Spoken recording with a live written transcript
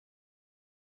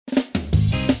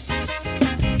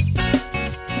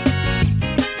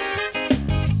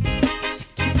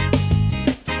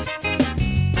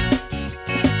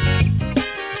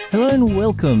Hello and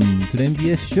welcome to the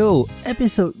MBS Show,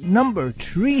 episode number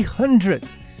 300.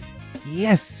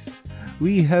 Yes,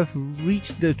 we have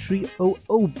reached the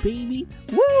 300, baby.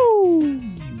 Woo!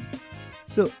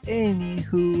 So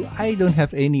anywho, I don't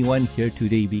have anyone here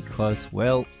today because,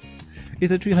 well,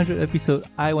 it's a 300 episode.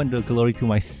 I want the glory to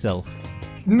myself.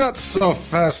 Not so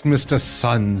fast, Mr.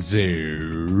 Sanzu.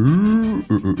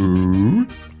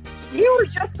 You were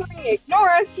just going to ignore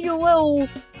us, you little...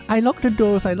 I locked the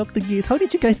doors, I locked the gates. How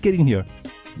did you guys get in here?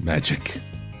 Magic.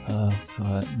 Oh,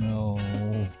 God, no.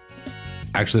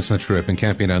 Actually, it's not true. I've been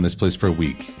camping out in this place for a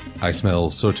week. I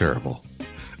smell so terrible.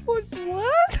 What?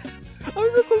 I'm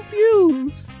so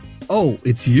confused. Oh,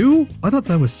 it's you? I thought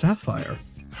that was Sapphire.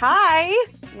 Hi?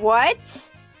 What?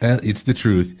 It's the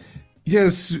truth.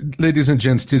 Yes, ladies and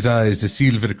gents, 'tis I, the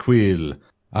Silver-Quill.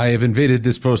 I have invaded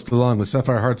this post along with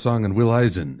Sapphire Heartsong and Will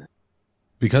Eisen.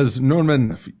 Because,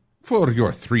 Norman, for your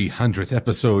 300th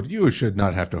episode, you should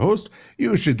not have to host.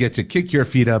 You should get to kick your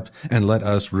feet up and let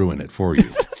us ruin it for you.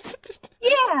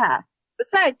 Yeah.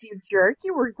 Besides, you jerk,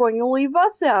 you were going to leave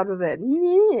us out of it.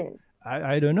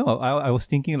 I don't know. I was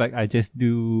thinking like I just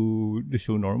do the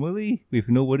show normally with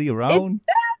nobody around. It's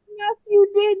bad enough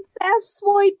you did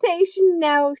exploitation.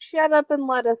 Now shut up and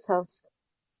let us host.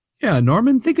 Yeah,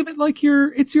 Norman, think of it like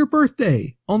it's your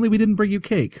birthday. Only we didn't bring you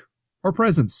cake or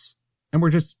presents. And we're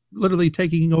just literally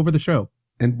taking over the show.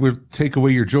 And we'll take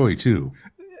away your joy, too.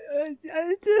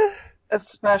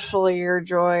 Especially your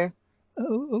joy.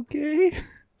 Oh, okay.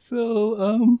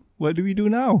 So, what do we do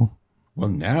now? Well,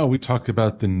 now we talk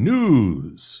about the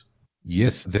news.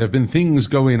 Yes, there have been things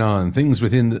going on, things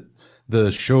within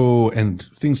the show, and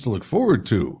things to look forward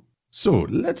to. So,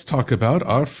 let's talk about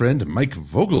our friend Mike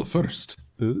Vogel first.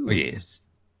 Ooh. Oh, yes.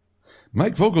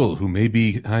 Mike Vogel, who may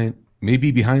be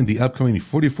behind the upcoming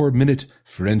 44-minute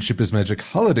Friendship is Magic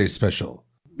holiday special.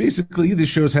 Basically, the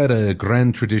show's had a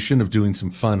grand tradition of doing some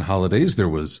fun holidays. There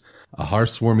was a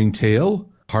Hearthswarming Tale,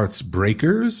 Hearths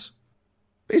Breakers.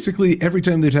 Basically, every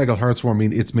time they tackle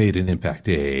Hearthswarming, it's made an impact,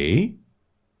 eh?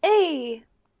 Hey.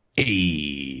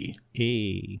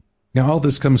 Now, all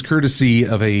this comes courtesy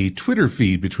of a Twitter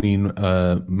feed between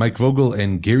Mike Vogel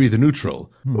and Gary the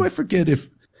Neutral. Oh, I forget is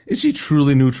he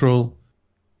truly neutral?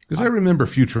 Because I remember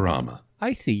Futurama.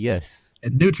 I see, yes.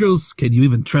 And neutrals, can you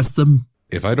even trust them?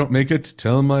 If I don't make it,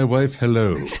 tell my wife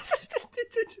hello. Is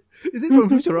it from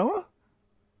Futurama?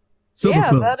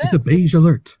 Silver-Quill, that it's a is. beige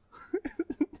alert.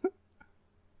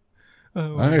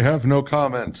 Oh, I have no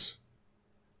comment.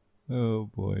 oh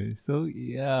boy. So,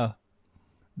 yeah.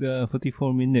 The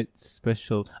 44-minute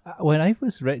special. When I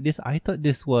first read this, I thought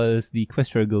this was the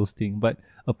Equestria Girls thing. But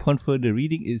upon further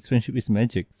reading, it's Friendship is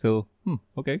Magic. So,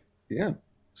 okay. Yeah.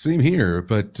 Same here,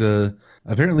 but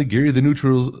apparently Gary the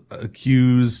Neutral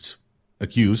accused,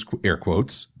 air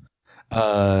quotes,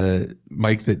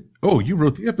 Mike that, oh, you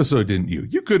wrote the episode, didn't you?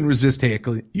 You couldn't resist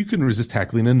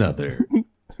tackling another.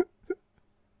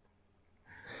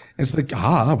 It's like,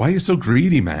 why are you so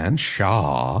greedy, man?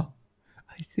 Shaw.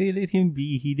 I say let him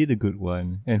be. He did a good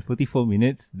one. And 44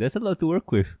 minutes, that's a lot to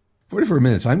work with. 44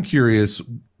 minutes. I'm curious,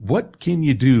 what can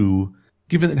you do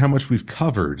given how much we've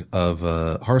covered of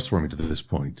Hearthswarming to this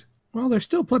point? Well, there's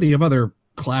still plenty of other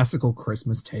classical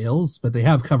Christmas tales, but they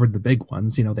have covered the big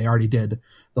ones. You know, they already did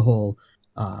the whole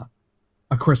A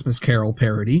Christmas Carol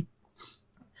parody.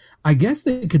 I guess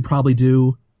they could probably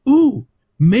do,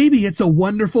 maybe It's a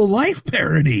Wonderful Life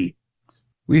parody.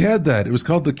 We had that. It was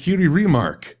called the Cutie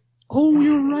Remark. Oh,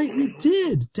 you're right, we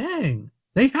did. Dang.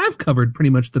 They have covered pretty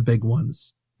much the big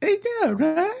ones. Hey, yeah,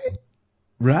 right?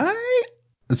 Right?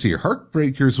 Let's see,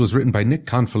 Heartbreakers was written by Nick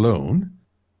Confalone.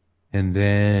 And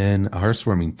then A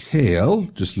Hearthswarming Tale,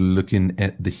 just looking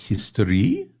at the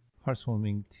history.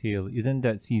 Hearthswarming Tale. Isn't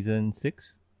that season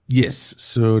 6? Yes,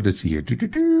 so let's see here.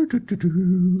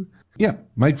 Yeah,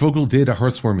 Mike Vogel did A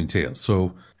Hearthswarming Tale,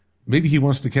 so maybe he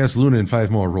wants to cast Luna in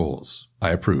 5 more roles.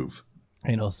 I approve.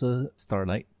 And also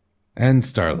Starlight. And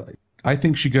Starlight. I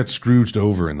think she got Scrooged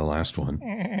over in the last one.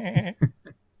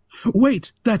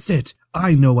 Wait, that's it.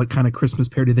 I know what kind of Christmas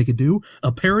parody they could do.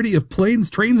 A parody of planes,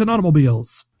 trains, and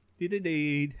automobiles. Didn't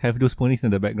they have those ponies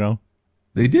in the background?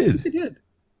 They did. They did.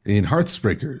 In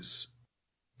Hearthsbreakers.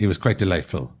 It was quite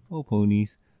delightful. Oh,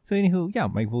 ponies. So anywho, yeah,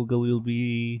 Mike Vogel will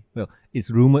be, well, it's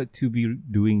rumored to be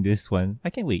doing this one. I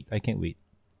can't wait.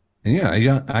 And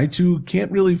yeah, I too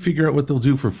can't really figure out what they'll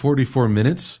do for 44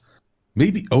 minutes.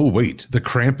 Maybe, the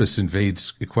Krampus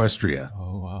invades Equestria.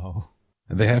 Oh, wow.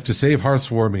 And they have to save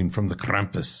Hearthswarming from the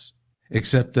Krampus.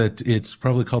 Except that it's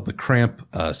probably called the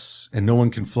Krampus, and no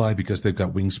one can fly because they've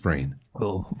got wing sprain.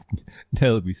 Oh,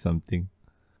 that'll be something.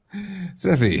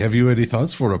 Zeffy, have you any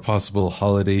thoughts for a possible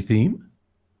holiday theme?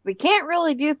 We can't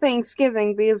really do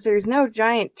Thanksgiving because there's no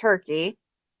giant turkey.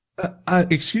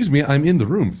 Excuse me, I'm in the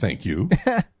room, thank you.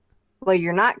 Well,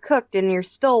 you're not cooked and you're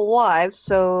still alive,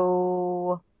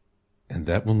 so... And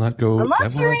that will not go...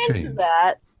 Unless that will you're not into change.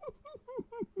 that.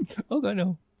 Oh god,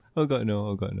 no. Oh god, no.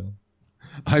 Oh god, no.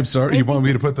 I'm sorry, you want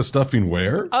me to put the stuffing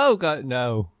where? Oh god,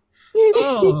 no.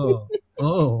 Oh,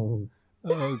 oh.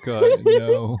 Oh god,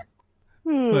 no.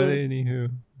 But Hmm. anywho,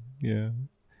 yeah.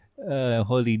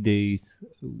 Holidays.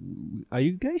 Are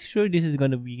you guys sure this is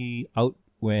gonna be out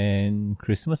when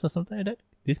Christmas or something like that?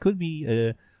 This could be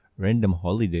a random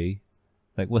holiday.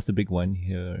 Like, what's the big one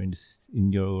here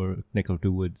in your neck of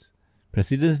the woods?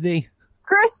 President's Day?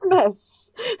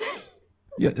 Christmas!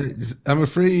 Yeah, I'm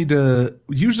afraid,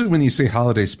 usually when you say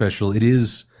holiday special, it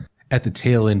is at the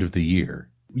tail end of the year.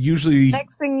 Usually...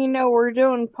 Next thing you know, we're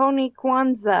doing Pony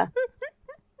Kwanzaa.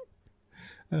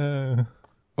 Oh,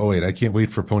 wait, I can't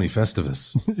wait for Pony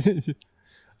Festivus.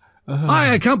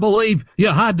 I can't believe you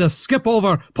had to skip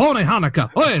over Pony Hanukkah.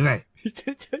 Oy,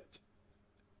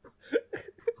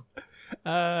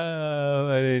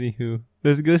 But anywho,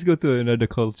 let's go to another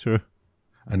culture.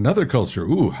 Another culture.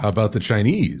 Ooh, how about the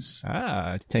Chinese?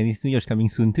 Chinese New Year's coming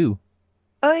soon too.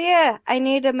 Oh yeah, I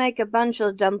need to make a bunch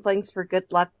of dumplings for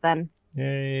good luck then.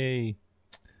 Yay!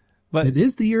 But It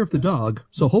is the year of the dog,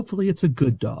 so hopefully it's a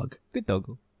good dog. good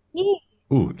doggo. Yeah,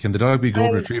 Ooh, can the dog be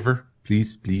Golden Um, Retriever?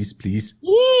 Please, please, please.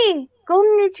 yeah,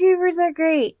 golden retrievers are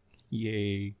great.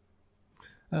 Yay!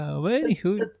 But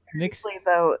anywho, But next. seriously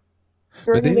though,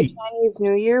 during But the any- Chinese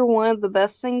New Year, one of the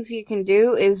best things you can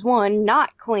do is one,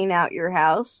 not clean out your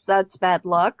house. That's bad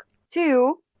luck.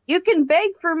 Two, you can beg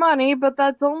for money, but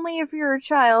that's only if you're a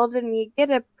child and you get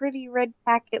a pretty red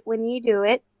packet when you do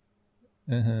it.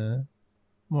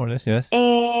 More or less, yes.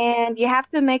 And you have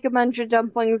to make a bunch of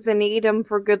dumplings and eat them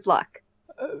for good luck.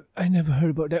 I never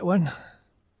heard about that one.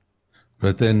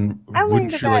 But then, I learned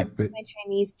wouldn't you about like... my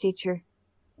Chinese teacher.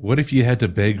 What if you had to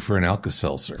beg for an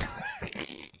Alka-Seltzer?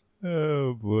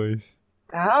 Oh, boys.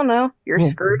 I don't know. You're Well,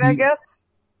 screwed, I guess.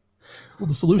 Well,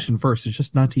 the solution first is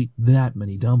just not to eat that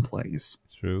many dumplings.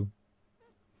 True.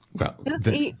 Well, Just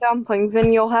then- eat dumplings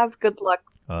and you'll have good luck.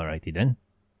 Alrighty then.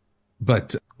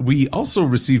 But we also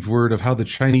received word of how the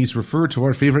Chinese refer to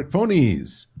our favorite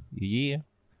ponies. Yeah.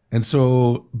 And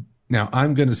so now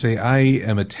I'm going to say I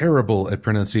am a terrible at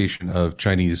pronunciation of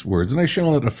Chinese words, and I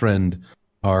shall not offend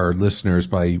our listeners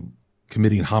by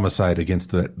committing homicide against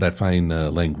that fine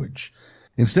language.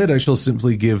 Instead, I shall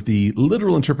simply give the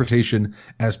literal interpretation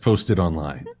as posted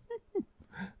online.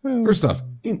 First off,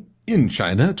 in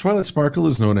China, Twilight Sparkle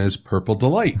is known as Purple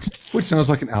Delight, which sounds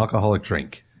like an alcoholic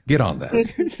drink. Get on that.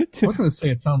 I was going to say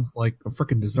it sounds like a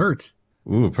frickin' dessert.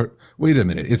 Ooh, wait a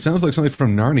minute. It sounds like something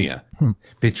from Narnia.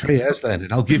 Betray us then,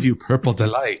 and I'll give you Purple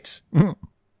Delight.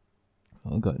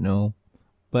 Oh god, no.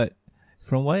 But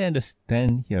from what I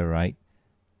understand here, right,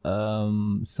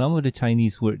 some of the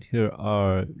Chinese words here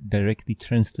are directly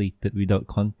translated without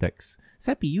context.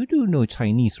 Seppi, you do know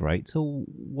Chinese, right? So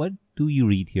what do you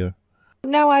read here?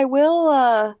 Now, I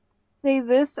will say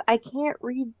this. I can't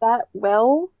read that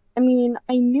well. I mean,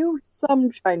 I knew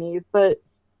some Chinese, but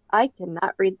I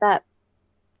cannot read that.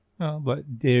 But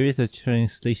there is a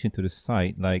translation to the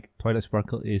site, like Twilight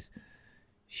Sparkle is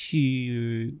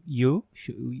Shi Ye,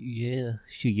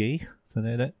 something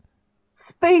like that.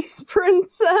 Space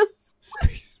Princess.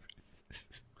 Space.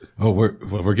 Oh,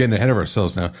 we're getting ahead of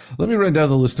ourselves now. Let me run down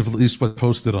the list of at least what's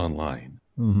posted online.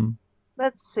 Mm-hmm.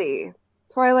 Let's see.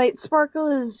 Twilight Sparkle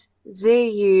is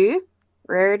Zheyu,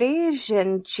 Rarity,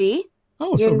 Zhenqi,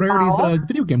 Oh, so Yun Rarity's Bao. a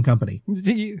video game company.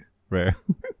 Rare.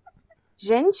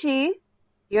 Zhenqi,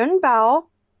 Yunbao,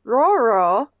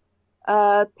 Roro,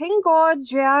 Pinguo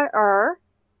Jia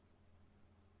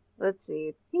let's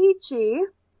see, Peachy.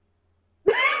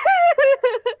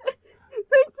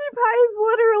 Pinkie Pie is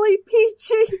literally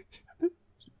Peachy.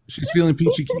 She's feeling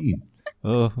peachy keen.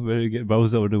 Oh, better get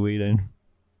Bowser out of the way then.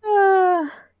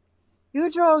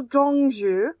 Yuzhou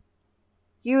Gongzhu,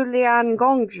 Yulian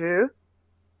Gongzhu,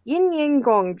 Yinyin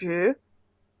Gongzhu,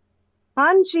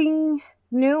 Hanjing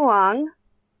Nuang.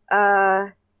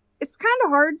 It's kind of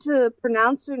hard to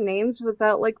pronounce their names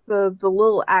without like the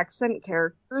little accent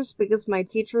characters because my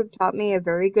teacher taught me a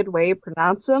very good way to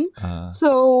pronounce them.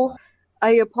 So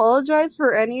I apologize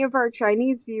for any of our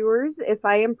Chinese viewers if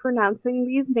I am pronouncing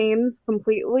these names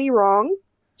completely wrong.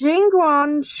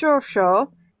 Jingguan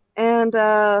Shosho and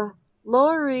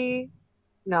Liaori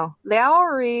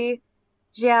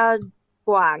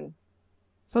Jiaguang.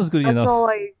 Sounds good That's enough.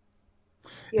 all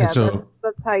Yeah, And so-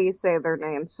 that's how you say their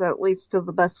names, at least to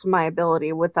the best of my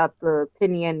ability, without the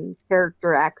pinyin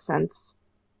character accents.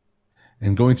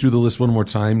 And going through the list one more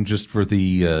time, just for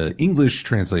the English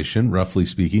translation, roughly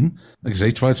speaking, like I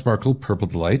say, Twilight Sparkle, Purple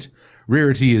Delight.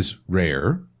 Rarity is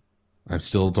rare. I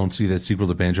still don't see that sequel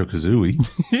to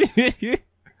Banjo-Kazooie.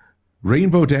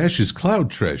 Rainbow Dash is Cloud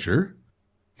Treasure.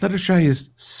 Fluttershy is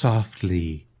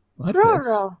Softly.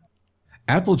 Roro.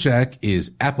 Applejack is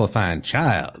Applefine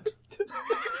Child.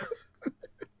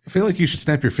 I feel like you should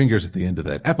snap your fingers at the end of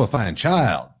that. Applefine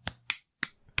Child.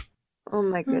 Oh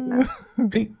my goodness.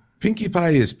 Pinkie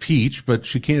Pie is Peach, but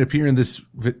she can't appear in this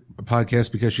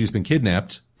podcast because she's been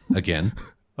kidnapped again.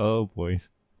 Oh, boys.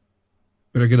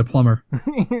 Better get a plumber.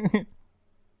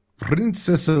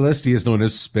 Princess Celestia is known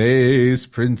as Space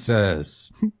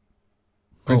Princess.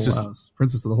 Princess, Oh, wow.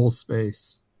 Princess of the whole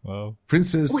space. Wow.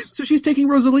 Princess. Wait, so she's taking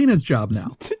Rosalina's job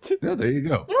now. Yeah, there you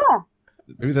go. Yeah.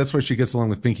 Maybe that's why she gets along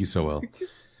with Pinkie so well.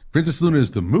 Princess Luna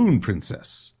is the Moon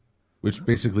Princess, which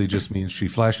basically just means she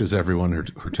flashes everyone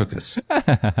who took us.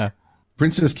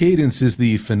 Princess Cadence is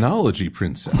the Phenology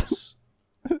Princess.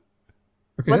 Okay,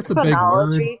 What's that's a big word.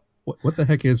 phonology? What the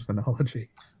heck is phonology?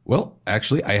 Well,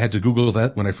 actually, I had to Google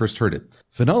that when I first heard it.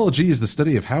 Phonology is the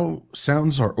study of how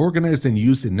sounds are organized and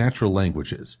used in natural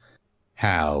languages.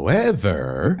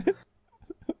 However,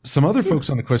 some other folks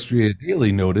on Equestria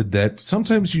Daily noted that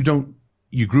sometimes you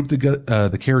group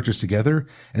the characters together,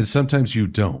 and sometimes you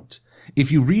don't.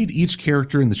 If you read each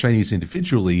character in the Chinese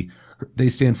individually, they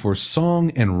stand for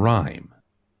song and rhyme.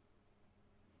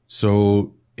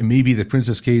 So it may be that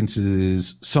Princess Cadence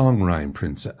is song rhyme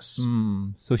princess.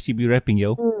 So she be rapping,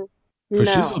 yo. For No.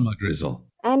 shizzle my grizzle.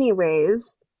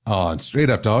 Anyways, Oh, and straight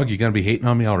up, dog, you gonna be hating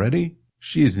on me already?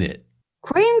 She's it.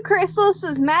 Queen Chrysalis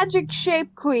is Magic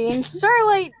Shape Queen,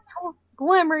 Starlight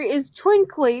Glimmer is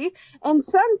Twinkly, and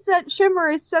Sunset Shimmer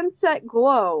is Sunset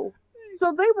Glow.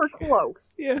 So they were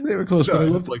close. Yeah. They were close, but I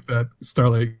love like that.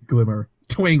 Starlight Glimmer.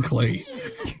 Twinkly.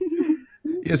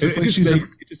 Yes, it's like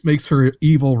It just makes her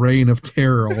evil reign of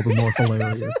terror all the more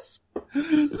hilarious.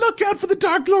 Look out for the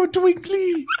Dark Lord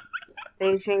Twinkly!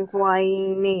 They think why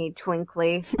you need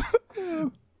Twinkly.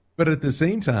 But at the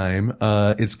same time,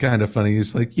 it's kind of funny.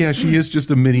 It's like, yeah, she is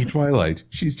just a mini Twilight.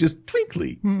 She's just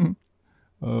Twinkly.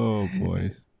 Oh,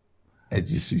 boys. And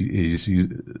you see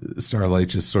Starlight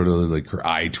just sort of like her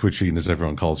eye twitching as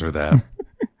everyone calls her that.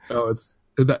 Oh, it's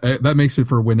that makes it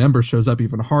for when Ember shows up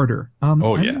even harder.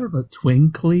 Oh, I'm yeah. more of a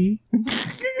Twinkly.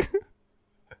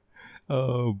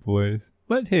 Oh, boys.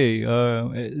 But hey,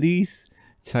 at least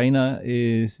China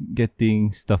is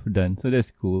getting stuff done, so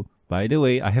that's cool. By the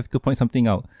way, I have to point something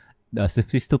out. The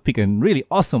Sophisto pick and really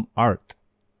awesome art.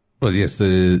 Well, yes,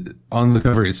 on the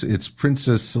cover it's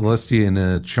Princess Celestia in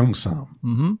a cheongsam.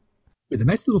 Mm-hmm. With a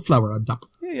nice little flower on top.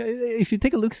 Yeah, if you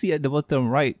take a look, see at the bottom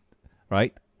right,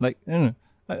 like,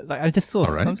 I just saw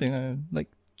All right. something.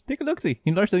 Take a look, see,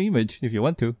 enlarge the image if you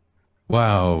want to.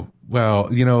 Wow,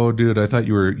 dude, I thought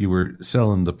you were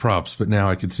selling the props, but now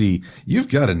I can see you've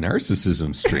got a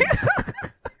narcissism streak.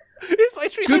 It's my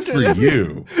 300. Good for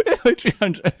you. It's my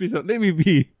 300 episode. Let me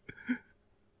be.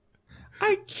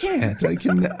 I can't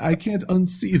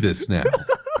unsee this now.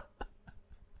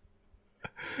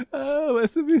 But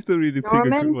Sophisto really pick a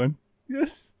Norman? good one.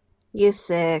 Yes. You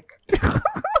sick.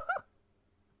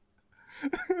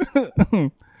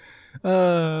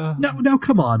 Now,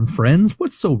 come on, friends.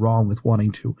 What's so wrong with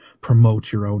wanting to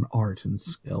promote your own art and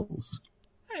skills?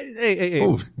 Hey.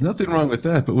 Oh, nothing wrong with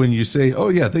that. But when you say, oh,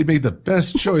 yeah, they made the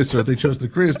best choice or they chose the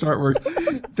greatest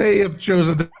artwork, they have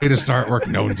chosen the greatest artwork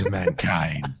known to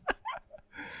mankind.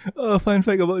 Fun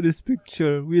fact about this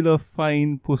picture. Wheel of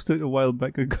Fine posted a while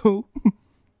back ago.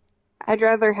 I'd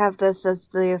rather have this as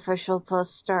the official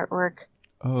post artwork.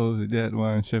 Oh, that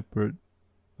one, Shepherd.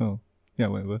 Oh, yeah,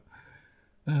 whatever.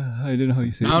 I don't know how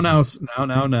you say it.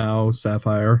 Now,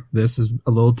 Sapphire. This is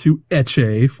a little too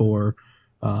etche for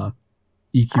EQD,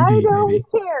 I don't maybe.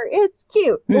 care. It's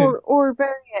cute. Yeah. Or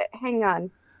bury it. Hang on.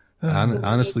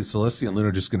 Honestly, Celestia and Luna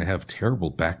are just going to have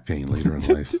terrible back pain later in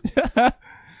life.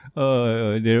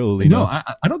 They're old. No, I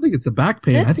don't think it's the back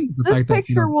pain. I think it's the This fact that,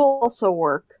 picture will also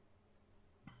work.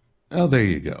 Oh, there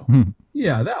you go.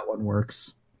 yeah, that one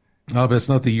works. Oh, but it's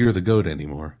not the year of the goat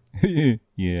anymore.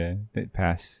 Yeah, that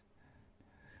pass.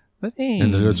 But hey.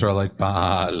 And the goats are like,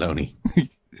 baloney. But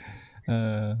Speaking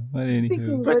of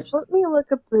anywho. which, let me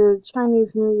look up the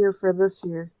Chinese New Year for this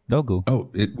year. Doggo. Oh,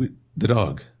 the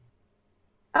dog.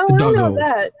 Oh, The I doggo. know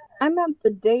that. I meant the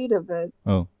date of it.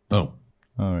 Oh, Oh,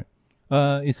 alright.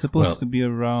 It's supposed to be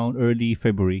around early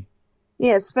February.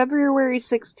 Yes, February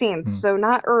 16th, so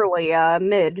not early,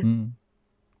 mid.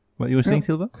 What you were saying,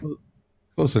 Silva?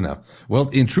 close enough. Well,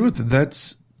 in truth,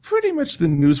 that's pretty much the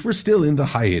news. We're still in the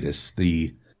hiatus.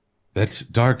 The That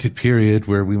dark period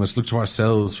where we must look to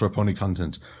ourselves for pony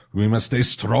content. We must stay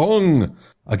strong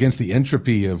against the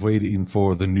entropy of waiting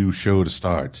for the new show to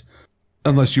start.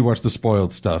 Unless you watch the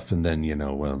spoiled stuff, and then,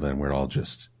 then we're all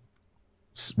just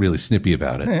really snippy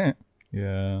about it.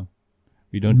 Yeah.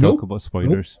 We don't talk about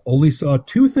spoilers. Nope. Only saw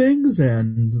 2 things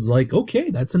and was like, okay,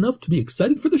 that's enough to be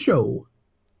excited for the show.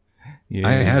 Yeah.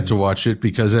 I had to watch it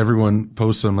because everyone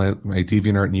posts on my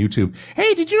DeviantArt and YouTube,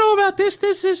 hey, did you know about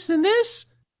this, and this?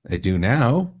 I do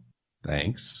now.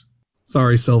 Thanks.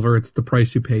 Sorry, Silver. It's the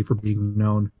price you pay for being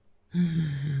known.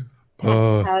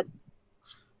 Well,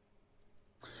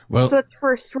 such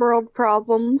first world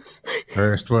problems.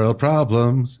 First world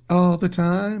problems all the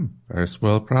time. First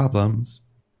world problems.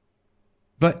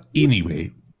 But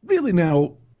anyway, really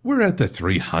now, we're at the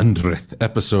 300th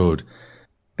episode.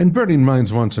 And Burning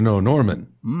Minds want to know,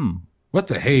 Norman, what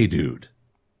the hey, dude?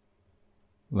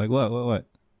 Like what?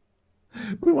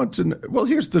 We want to know, well,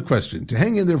 here's the question. To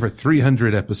hang in there for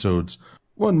 300 episodes,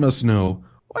 one must know,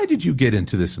 why did you get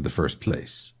into this in the first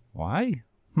place? Why?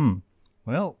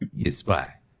 Well... Yes,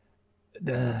 why?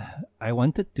 I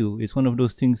wanted to. It's one of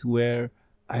those things where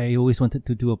I always wanted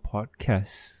to do a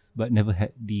podcast, but never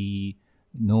had the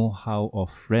know-how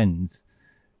of friends.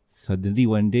 Suddenly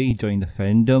one day, joined the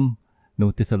fandom,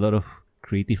 noticed a lot of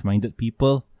creative-minded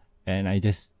people, and I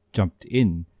just jumped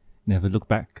in. Never looked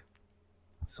back.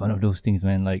 It's one of those things,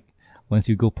 man. Like, once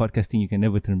you go podcasting, you can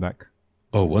never turn back.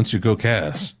 Oh, once you go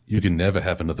cast, you can never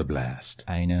have another blast.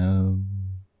 I know.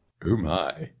 Oh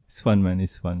my. It's fun, man.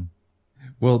 It's fun.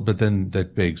 Well, but then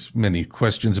that begs many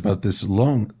questions about this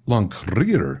long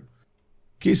career.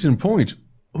 Case in point,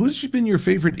 who's been your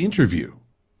favorite interview?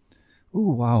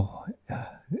 Oh, wow.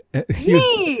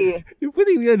 Me! You're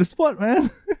putting me on the spot,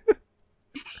 man.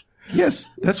 Yes,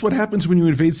 that's what happens when you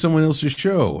invade someone else's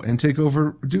show and take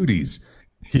over duties.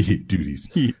 Duties.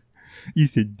 You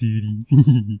said duties.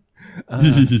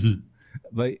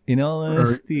 But in all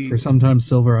honesty... For sometimes,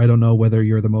 Silver, I don't know whether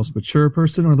you're the most mature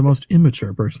person or the most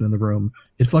immature person in the room.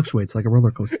 It fluctuates like a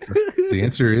roller coaster. The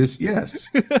answer is yes.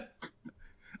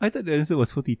 I thought the answer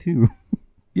was 42.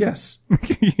 Yes.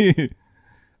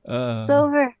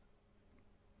 Silver.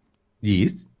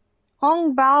 Yes.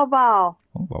 Hong Bao Bao.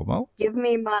 Hong Bao Bao? Give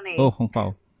me money. Oh, Hong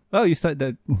Bao. Oh, you start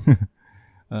that.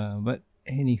 But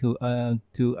anywho,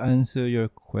 to answer your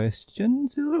question,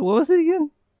 Silver, what was it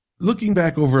again? Looking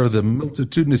back over the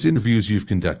multitudinous interviews you've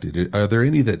conducted, are there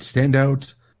any that stand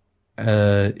out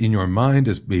in your mind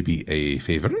as maybe a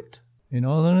favorite? In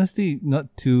all honesty,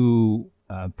 not to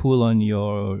pull on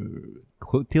your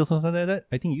coattails or something like that,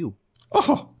 I think you.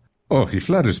 Oh, he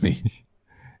flatters me.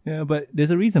 Yeah, but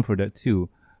there's a reason for that too.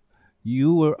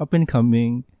 You were up and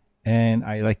coming, and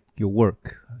I like your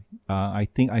work. I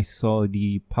think I saw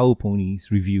the Power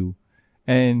Ponies review,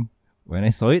 and when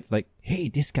I saw it, like, hey,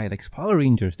 this guy likes Power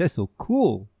Rangers. That's so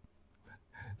cool.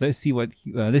 Let's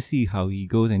see how he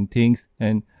goes and thinks,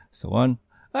 and so on.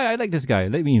 I like this guy.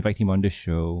 Let me invite him on the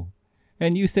show.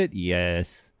 And you said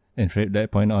yes. And from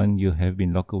that point on, you have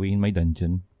been locked away in my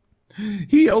dungeon.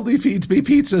 He only feeds me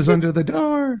pizzas under the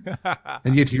door.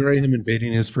 And yet here I am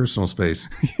invading his personal space.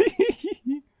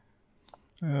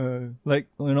 Like,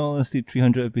 in honesty,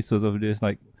 300 episodes of this,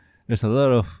 like, there's a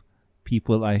lot of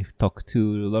people I've talked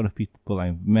to, a lot of people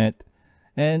I've met,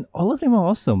 and all of them are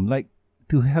awesome. Like,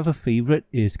 to have a favorite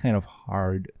is kind of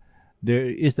hard. There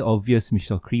is the obvious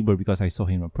Michelle Kreber because I saw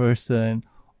him in person,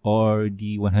 or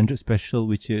the 100 special,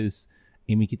 which is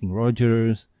Amy Keating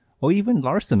Rogers, or even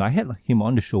Larson. I had him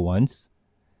on the show once.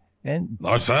 And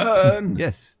Larson!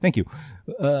 Yes, thank you.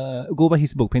 Go buy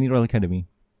his book, Penny Royal Academy.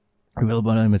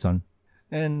 Available on Amazon.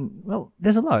 And, well,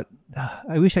 there's a lot.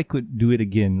 I wish I could do it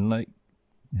again. Like,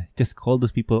 just call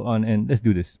those people on and let's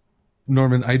do this.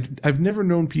 Norman, I've never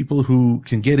known people who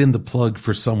can get in the plug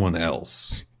for someone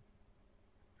else.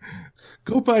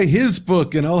 Go buy his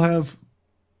book and I'll have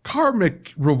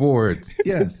karmic rewards.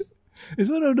 Yes. It's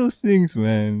one of those things,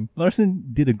 man. Larson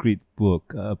did a great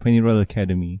book, Penny Royal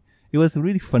Academy. It was a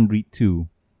really fun read too.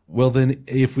 Well, then,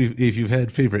 if you've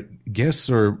had favorite guests,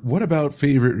 or what about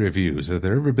favorite reviews? Have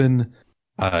there ever been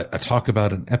a talk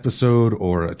about an episode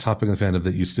or a topic of the fandom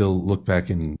that you still look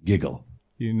back and giggle?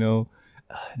 You know,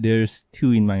 there's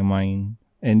 2 in my mind,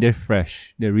 and they're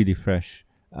fresh. They're really fresh.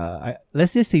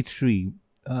 Let's just say 3.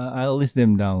 I'll list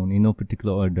them down in no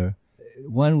particular order.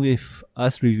 One with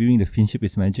us reviewing the Friendship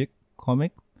is Magic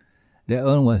comic. That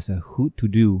one was a hoot to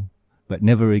do, but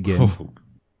never again. Oh,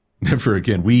 never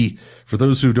again. For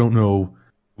those who don't know,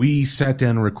 we sat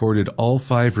down and recorded all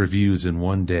 5 reviews in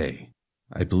one day.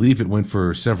 I believe it went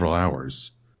for several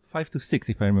hours. 5 to 6,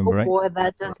 if I remember right. Boy,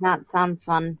 that does not sound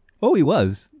fun. Oh, it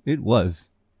was. It was.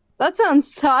 That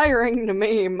sounds tiring to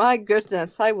me. My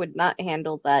goodness, I would not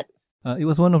handle that. It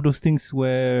was one of those things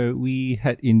where we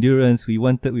had endurance, we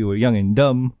were young and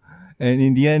dumb, and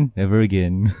in the end, never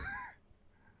again.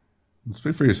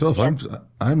 Speak for yourself. Yes.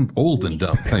 I'm old and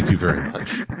dumb. Thank you very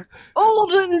much.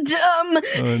 Old and dumb.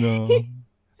 Oh no.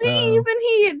 See, even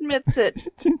he admits it.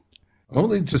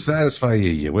 Only to satisfy you,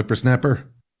 you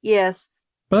whippersnapper. Yes.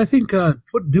 But I think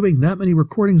doing that many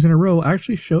recordings in a row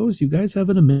actually shows you guys have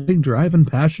an amazing drive and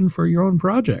passion for your own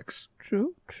projects.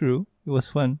 True. It was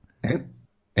fun.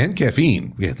 And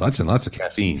caffeine. We had lots and lots of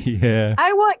caffeine. Yeah.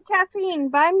 I want caffeine.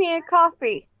 Buy me a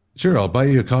coffee. Sure, I'll buy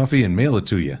you a coffee and mail it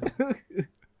to you.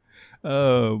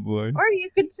 Oh boy. Or you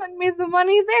could send me the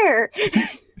money there.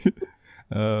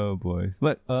 Oh boys.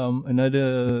 But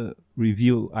another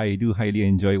review I do highly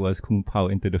enjoy was Kung Pao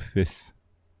Into the Fist.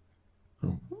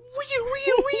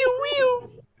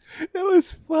 That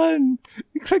was fun.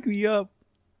 It cracked me up.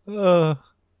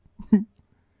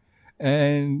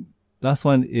 And last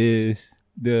one is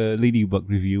the Ladybug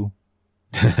review.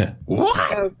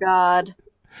 What? Oh, God.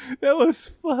 That was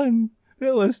fun.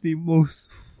 That was the most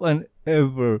fun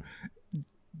ever.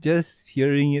 Just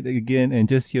hearing it again and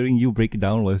just hearing you break it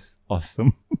down was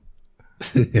awesome.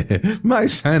 My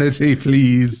sanity,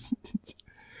 please.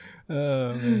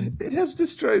 Man. It has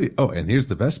destroyed me. Oh, and here's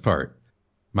the best part.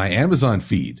 My Amazon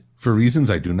feed, for reasons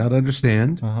I do not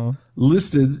understand,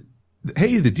 listed,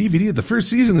 hey, the DVD of the first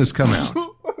season has come out.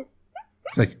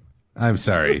 It's like, I'm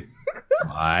sorry.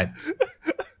 What?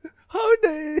 How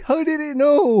did it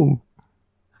know?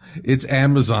 It's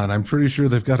Amazon. I'm pretty sure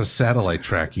they've got a satellite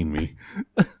tracking me.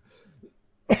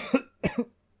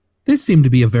 This seemed to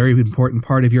be a very important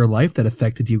part of your life that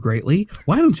affected you greatly.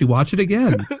 Why don't you watch it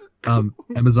again?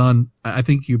 Amazon, I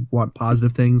think you want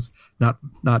positive things, not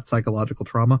psychological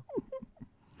trauma.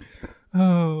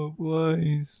 Oh,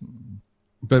 boys.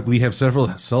 But we have several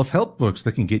self-help books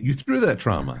that can get you through that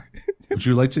trauma. Would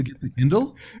you like to get the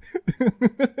Kindle?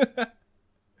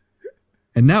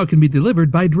 And now it can be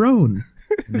delivered by drone.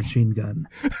 Machine gun.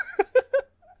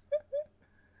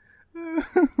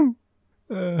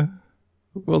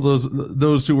 Well,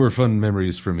 those two were fun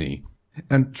memories for me.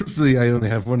 And truthfully, I only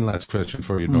have one last question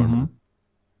for you, Norman.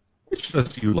 Which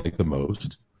does you like the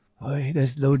most? Boy,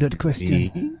 that's loaded question.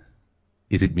 Me?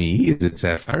 Is it me? Is it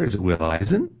Sapphire? Is it Will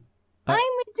Eisen? I'm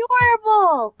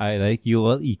adorable. I like you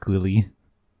all equally.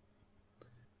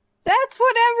 That's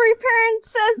what every parent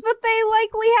says, but they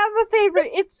likely have a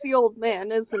favorite. It's the old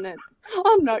man, isn't it?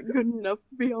 I'm not good enough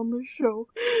to be on the show.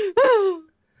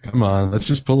 Come on, let's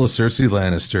just pull a Cersei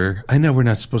Lannister. I know we're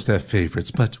not supposed to have favorites,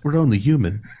 but we're only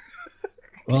human.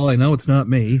 Well, I know it's not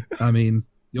me. I mean,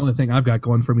 the only thing I've got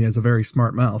going for me is a very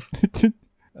smart mouth.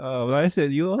 Oh, I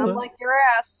said you all. Unlike your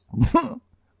ass.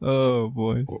 Oh,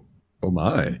 boys. Oh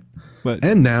my. But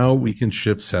And now we can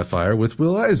ship Sapphire with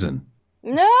Will Eisen.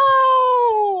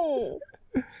 No!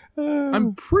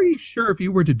 I'm pretty sure if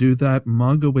you were to do that,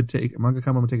 Manga would take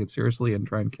it seriously and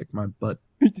try and kick my butt.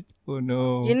 oh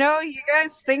no. You know, you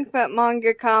guys think that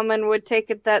Manga Common would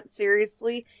take it that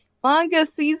seriously. Manga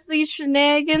sees these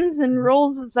shenanigans and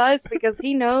rolls his eyes because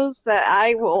he knows that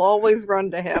I will always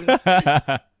run to him.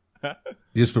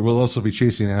 Yes, but we'll also be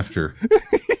chasing after.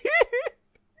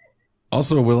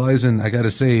 Also, Will Eisen, I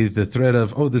gotta say, the threat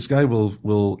of, oh, this guy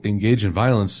will engage in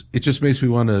violence, it just makes me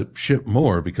want to ship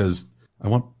more because I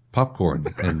want popcorn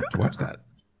and to watch that.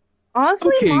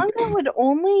 Honestly, Okay. Manga would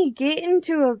only get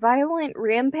into a violent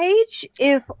rampage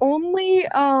if only,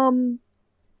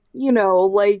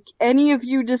 like any of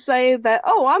you decide that,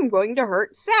 oh, I'm going to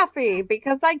hurt Safi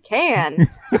because I can.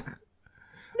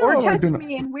 Or No, I touch do not.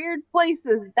 me in weird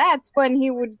places. That's when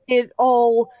he would get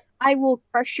all, I will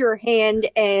crush your hand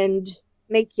and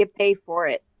make you pay for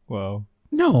it. Wow.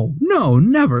 No,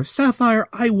 never. Sapphire,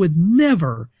 I would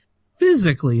never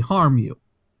physically harm you.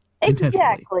 Intentionally.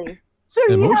 Exactly. So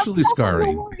you have Emotionally nothing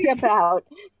scarring. to worry about.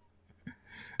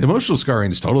 Emotional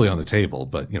scarring is totally on the table,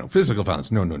 but, physical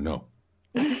violence, no.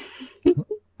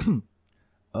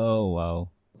 Oh, wow.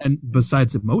 And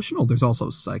besides emotional, there's also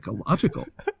psychological.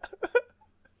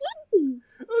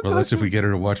 Well, that's if we get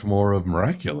her to watch more of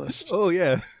Miraculous. Oh,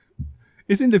 yeah.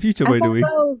 It's in the future, I by the thought way.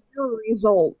 that was your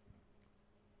result.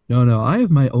 No, I have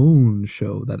my own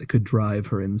show that could drive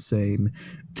her insane.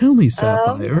 Tell me,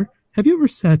 Sapphire, have you ever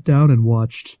sat down and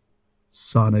watched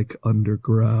Sonic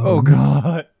Underground? Oh,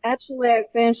 God. Actually, I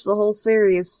finished the whole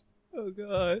series. Oh,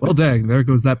 God. Well, dang, there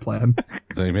goes that plan.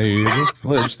 They made a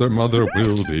pledge their mother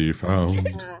will be found.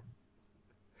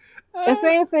 If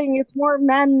anything, it's more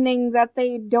maddening that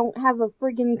they don't have a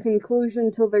friggin'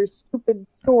 conclusion to their stupid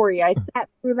story. I sat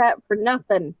through that for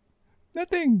nothing.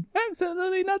 Nothing.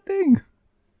 Absolutely nothing.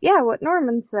 Yeah, what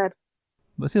Norman said.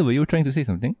 But Silver, you were trying to say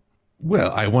something?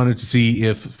 Well, I wanted to see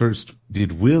if first,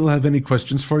 did Will have any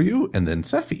questions for you? And then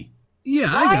Seffi.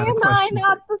 Yeah, Why I got a am I question.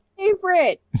 not the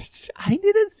favorite? I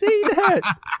didn't say that.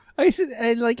 I said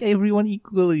I like everyone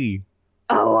equally.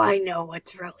 Oh, I know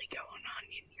what's really going on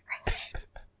in your head.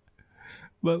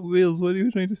 But Wills, what are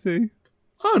you trying to say?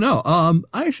 Oh no.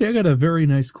 Actually, I got a very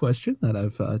nice question that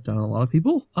I've done a lot of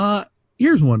people.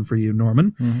 Here's one for you,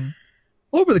 Norman. Mm-hmm.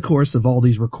 Over the course of all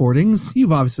these recordings,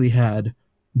 you've obviously had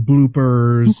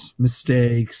bloopers,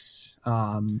 mistakes,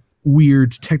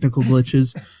 weird technical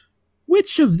glitches.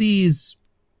 Which of these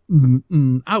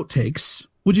outtakes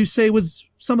would you say was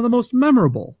some of the most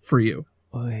memorable for you?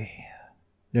 Oy,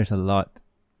 there's a lot.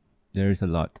 There's a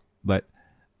lot. But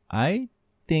I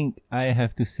think I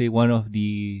have to say one of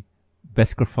the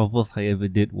best kerfuffles I ever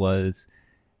did was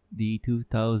the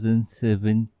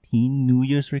 2017 New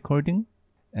Year's recording.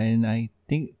 And I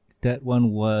think that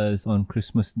one was on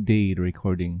Christmas Day, the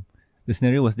recording. The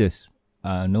scenario was this.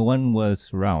 No one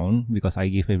was around because I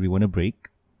gave everyone a break.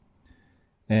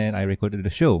 And I recorded the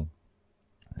show.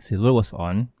 Silver was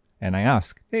on, and I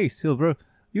asked, "Hey, Silver,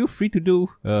 you free to do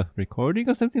a recording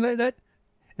or something like that?"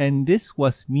 And this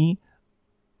was me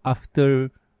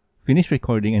after finish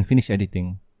recording and finish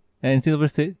editing. And Silver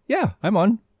said, "Yeah, I'm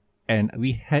on." And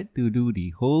we had to do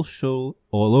the whole show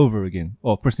all over again.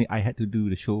 Or personally, I had to do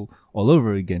the show all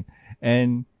over again.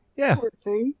 And yeah, Poor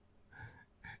thing.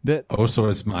 that Oh, so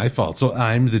it's my fault. So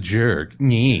I'm the jerk.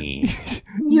 Nee.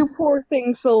 You poor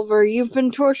thing, Silver. You've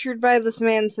been tortured by this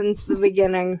man since the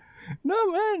beginning.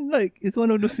 no man, like it's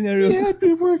one of those scenarios. I've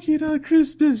been working on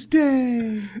Christmas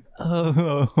Day.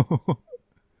 Oh.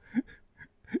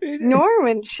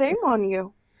 Norman, shame on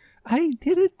you. I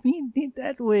didn't mean it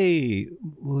that way.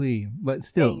 Wait, but Yeah,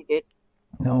 still, you did.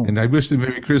 no. And I wished them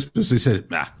Merry Christmas. They said,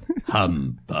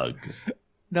 humbug.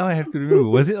 Now I have to remember.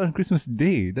 Was it on Christmas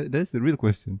Day? That's the real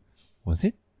question. Was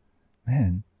it?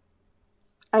 Man.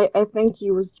 I think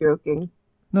he was joking.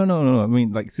 No. I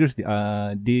mean, like, seriously,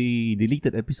 the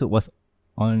deleted episode was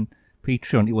on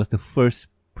Patreon. It was the first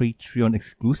Patreon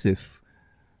exclusive.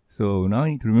 So now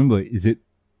I need to remember, is it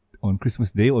on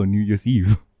Christmas Day or New Year's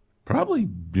Eve? Probably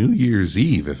New Year's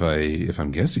Eve, if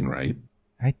I'm guessing right.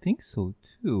 I think so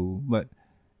too. But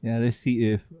yeah, let's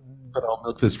see if. But I'll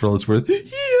milk this for all it's worth. He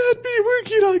had me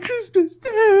working on Christmas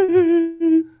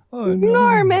Day. Oh no.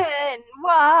 Norman,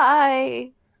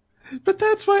 why? But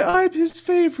that's why I'm his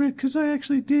favorite, because I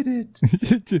actually did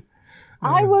it.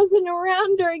 I wasn't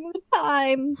around during the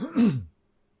time.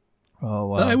 Oh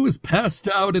wow. I was passed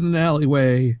out in an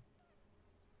alleyway.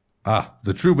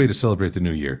 The true way to celebrate the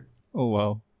new year. Oh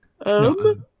wow. No,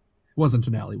 it wasn't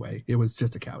an alleyway. It was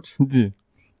just a couch.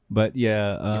 But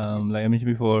yeah, like I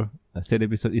mentioned before, said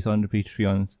episode is on the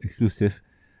Patreon's exclusive.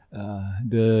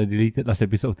 The deleted last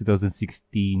episode of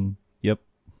 2016. Yep.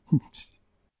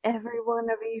 Every one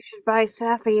of you should buy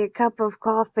Safi a cup of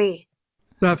coffee.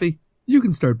 Safi, you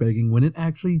can start begging when it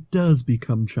actually does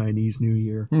become Chinese New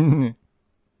Year. But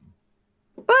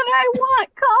I want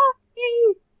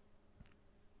coffee!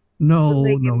 No,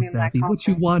 They give no, me that Safi. What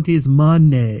you coffee. want is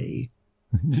money.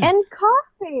 And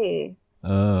coffee!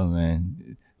 Oh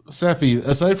man. Safi,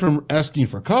 aside from asking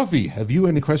for coffee, have you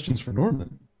any questions for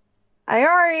Norman? I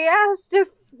already asked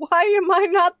why am I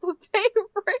not the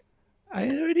favorite? I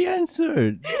already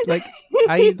answered. Like,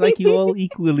 I like you all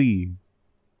equally.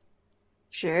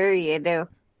 Sure you do.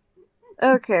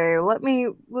 Okay, let me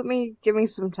give me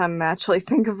some time to actually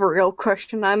think of a real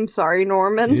question. I'm sorry,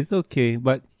 Norman. It's okay,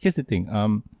 but here's the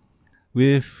thing.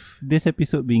 With this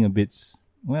episode being a bit,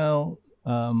 well,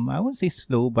 I won't say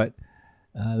slow, but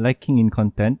lacking in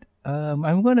content,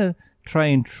 I'm gonna try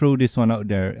and throw this one out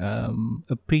there.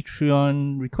 A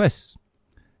Patreon request,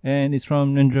 and it's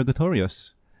from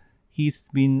Nandragatorius. He's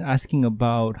been asking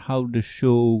about how the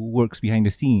show works behind the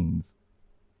scenes.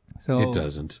 So It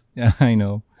doesn't. Yeah, I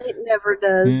know. It never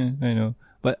does. Yeah, I know.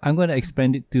 But I'm gonna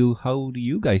expand it to how do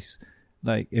you guys,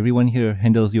 like everyone here,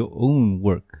 handles your own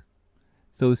work.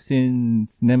 So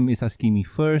since Nem is asking me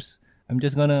first, I'm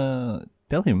just gonna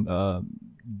tell him.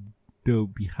 The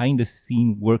behind the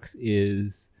scene works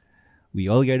is we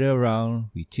all gather around,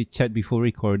 we chit chat before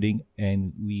recording,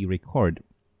 and we record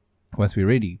once we're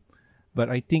ready. But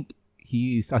I think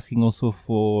he is asking also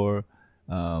for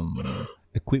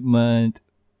equipment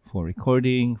for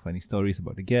recording, funny stories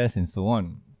about the guests, and so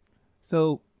on.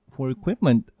 So for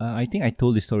equipment, I think I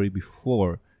told this story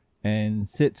before, and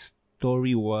Sid's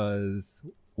story was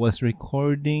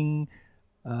recording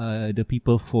the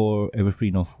people for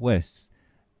Everfree Northwest,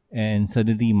 and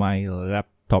suddenly my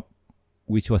laptop,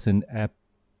 which was an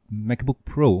MacBook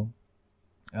Pro,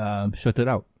 shuttered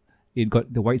out. It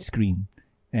got the white screen,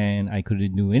 and I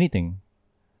couldn't do anything.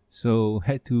 So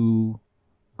had to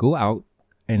go out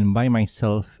and buy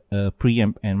myself a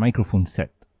preamp and microphone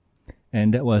set.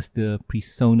 And that was the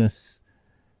PreSonus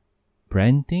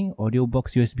brand thing, audio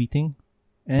box USB thing.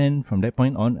 And from that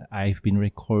point on, I've been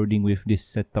recording with this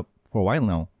setup for a while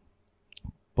now.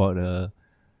 Bought a,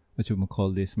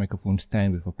 microphone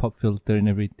stand with a pop filter and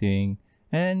everything.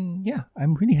 And yeah,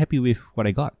 I'm really happy with what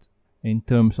I got. In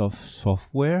terms of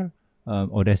software,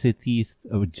 Audacity is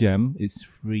a gem. It's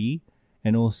free.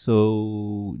 And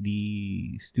also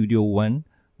the Studio One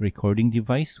recording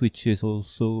device, which is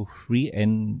also free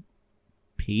and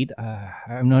paid.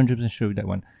 I'm not 100% sure with that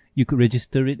one. You could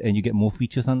register it and you get more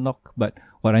features unlocked. But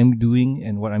what I'm doing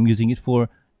and what I'm using it for,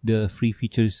 the free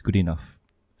feature is good enough.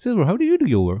 Silver, how do you do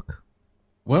your work?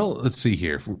 Well, let's see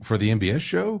here. For the MBS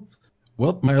show,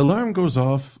 well, my alarm goes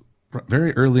off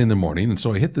very early in the morning, and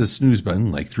so I hit the snooze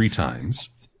button like 3 times.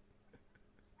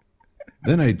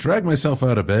 Then I drag myself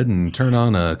out of bed and turn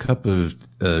on a cup of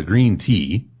green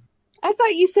tea. I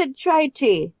thought you said chai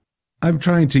tea. I'm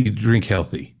trying to drink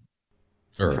healthy.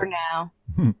 For now.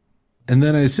 And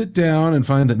then I sit down and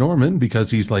find that Norman,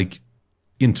 because he's like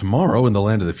in tomorrow in the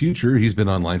land of the future, he's been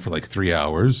online for like 3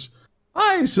 hours.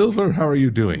 Hi, Silver, how are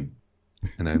you doing?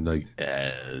 And I'm like,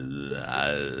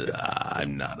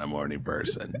 I'm not a morning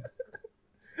person.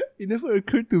 It never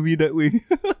occurred to me that way.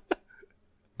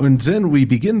 And then we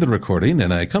begin the recording,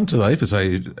 and I come to life as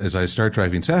I start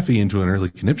driving Safi into an early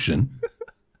conniption.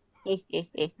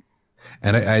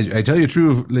 And I tell you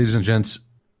true, ladies and gents,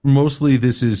 mostly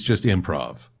this is just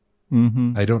improv.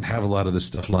 Mm-hmm. I don't have a lot of this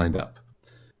stuff lined up.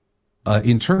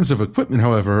 In terms of equipment,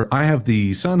 however, I have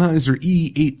the Sennheiser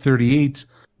E838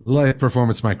 live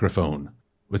performance microphone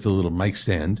with a little mic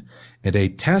stand and a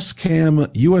Tascam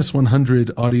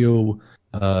US100 audio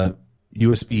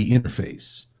USB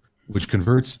interface, which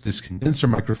converts this condenser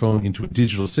microphone into a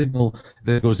digital signal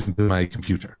that goes into my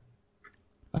computer.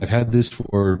 I've had this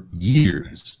for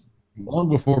years, long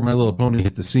before My Little Pony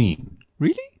hit the scene.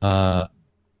 Really?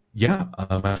 Yeah.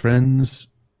 My friends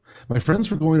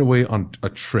were going away on a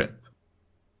trip,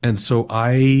 and so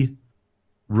I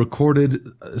recorded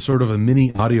sort of a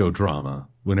mini audio drama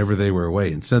whenever they were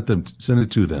away and sent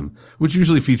it to them, which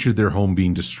usually featured their home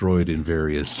being destroyed in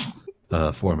various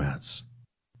formats.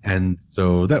 And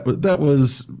so that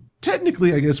was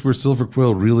technically, I guess, where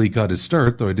Silver-Quill really got his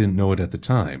start, though I didn't know it at the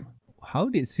time. How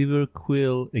did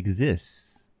Silver-Quill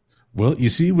exist? Well, you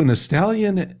see, when a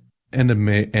stallion and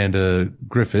a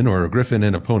griffin, or a griffin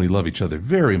and a pony, love each other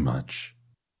very much,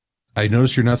 I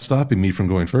notice you're not stopping me from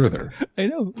going further. I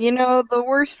know. You know, the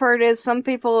worst part is some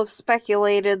people have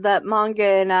speculated that Manga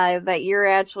and I, that you're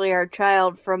actually our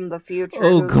child from the future.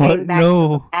 Oh who God, came back no.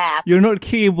 from the past. You're not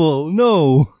Cable,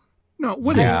 no. No,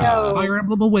 what is I know. this? Fire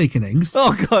Emblem Awakenings?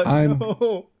 Oh God, I'm-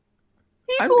 no.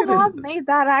 People have made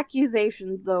that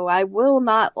accusation, though. I will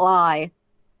not lie.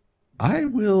 I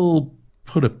will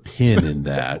put a pin in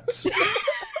that,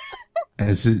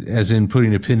 as in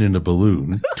putting a pin in a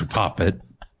balloon to pop it.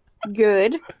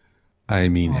 Good. I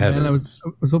mean, heaven. Man, I was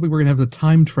hoping we were gonna have the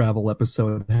time travel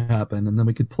episode happen, and then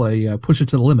we could play "Push It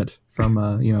to the Limit" from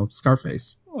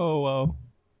Scarface. Oh wow.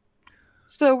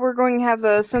 So we're going to have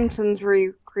a Simpsons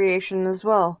recreation as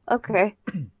well. Okay.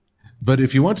 But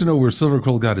if you want to know where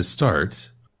Silver-Quill got his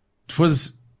start,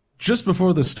 'twas just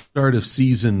before the start of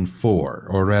season 4,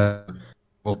 or rather,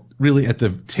 well, really at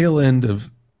the tail end of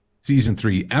season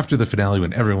 3, after the finale,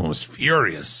 when everyone was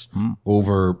furious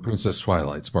over Princess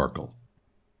Twilight Sparkle.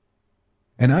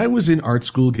 And I was in art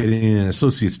school getting an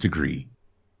associate's degree.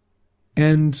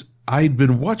 And I'd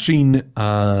been watching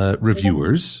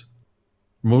reviewers,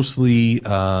 mostly,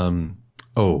 why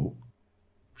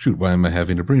am I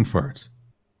having a brain fart?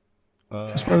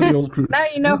 It's part of the old crew. Now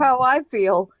you know how I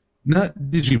feel. Not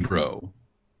Digibro.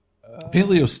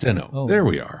 Paleo Steno. Oh. There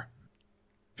we are.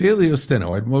 Paleo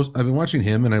Steno. I've been watching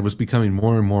him, and I was becoming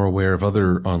more and more aware of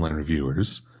other online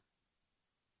reviewers.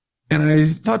 And I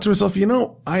thought to myself,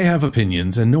 I have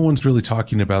opinions, and no one's really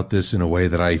talking about this in a way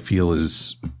that I feel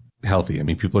is healthy. I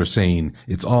mean, people are saying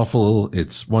it's awful,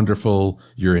 it's wonderful,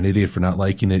 you're an idiot for not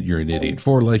liking it, you're an idiot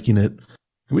for liking it.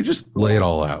 Can we just lay it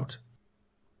all out?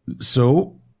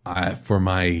 So, for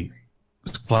my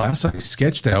class, I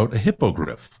sketched out a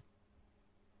hippogriff.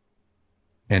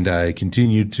 And I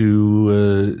continued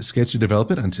to sketch and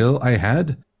develop it until I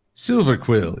had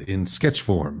Silver-Quill in sketch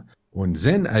form. And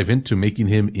then I went to making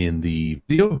him in the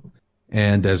video.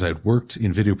 And as I'd worked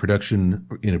in video production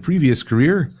in a previous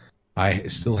career, I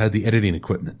still had the editing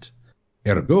equipment.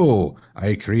 Ergo,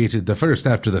 I created the first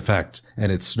after the fact,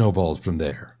 and it snowballed from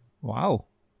there. Wow,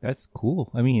 that's cool.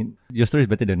 I mean, your story is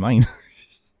better than mine.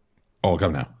 Oh,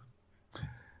 come now.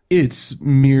 It's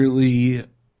merely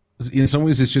In some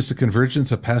ways, it's just a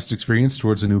convergence of past experience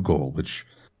towards a new goal, which,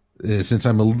 since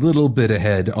I'm a little bit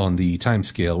ahead on the time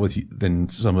scale than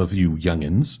some of you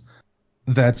youngins,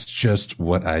 that's just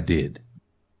what I did.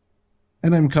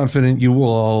 And I'm confident you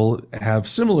will all have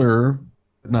similar,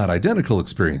 not identical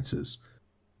experiences,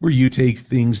 where you take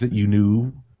things that you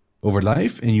knew over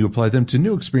life and you apply them to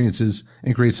new experiences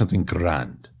and create something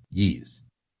grand. Yes.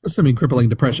 Assuming crippling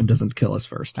depression doesn't kill us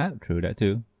first. True, that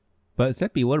too. But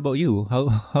Seppi, what about you?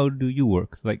 How do you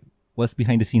work? Like, what's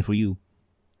behind the scene for you?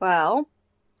 Well,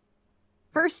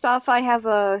 first off, I have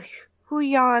a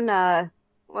Huion,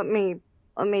 let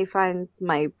me find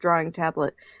my drawing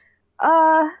tablet.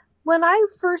 When I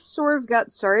first sort of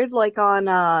got started, like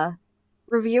on,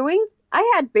 reviewing,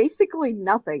 I had basically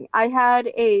nothing. I had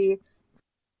a,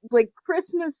 like,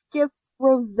 Christmas gift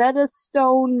Rosetta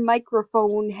Stone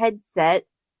microphone headset,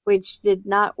 which did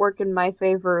not work in my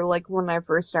favor, like, when I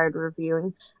first started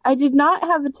reviewing. I did not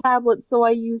have a tablet, so I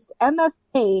used MS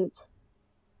Paint,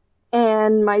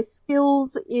 and my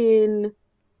skills in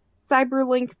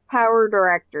Cyberlink Power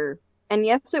Director. And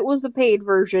yes, it was a paid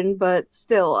version, but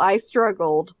still, I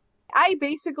struggled. I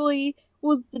basically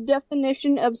was the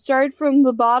definition of start from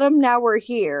the bottom, now we're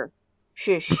here.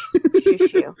 Shush.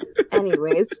 Shush you.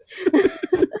 Anyways.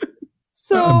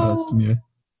 So,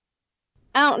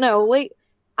 I don't know, like,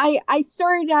 I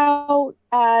started out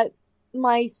at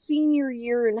my senior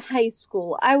year in high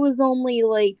school. I was only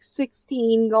like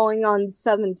 16 going on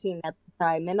 17 at the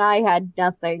time, and I had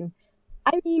nothing.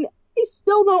 I mean, I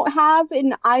still don't have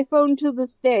an iPhone to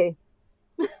this day.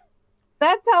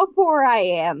 That's how poor I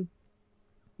am.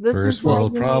 This First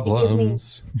world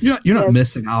problems. You're not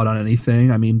missing out on anything.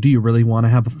 I mean, do you really want to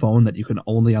have a phone that you can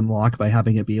only unlock by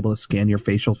having it be able to scan your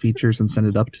facial features and send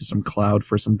it up to some cloud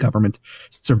for some government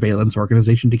surveillance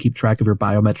organization to keep track of your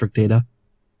biometric data?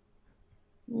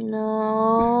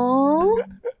 No.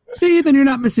 See, then you're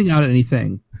not missing out on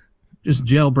anything. Just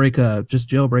jailbreak a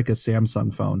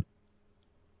Samsung phone.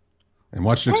 And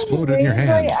watch it explode in your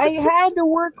hands. I had to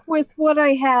work with what I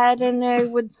had, and I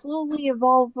would slowly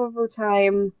evolve over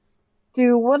time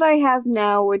to what I have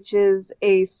now, which is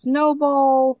a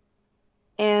snowball,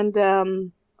 and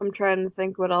I'm trying to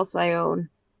think what else I own.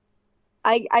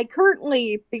 I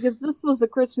currently, because this was a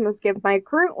Christmas gift, my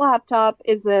current laptop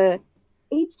is a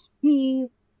HP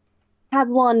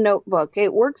Pavlon notebook.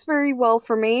 It works very well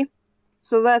for me,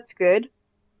 so that's good.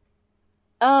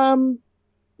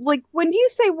 Like, when you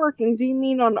say working, do you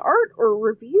mean on art or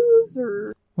reviews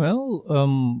or? Well,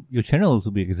 your channel to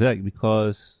be exact,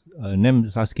 because Nem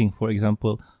is asking, for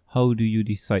example, how do you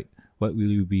decide what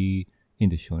will you be in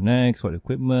the show next? What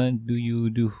equipment do you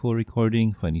do for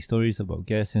recording? Funny stories about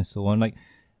guests and so on. Like,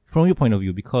 from your point of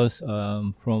view, because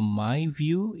from my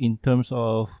view, in terms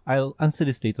of, I'll answer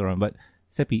this later on, but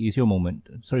Seppi, is your moment.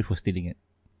 Sorry for stealing it.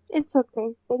 It's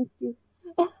okay, thank you.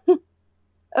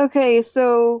 Okay,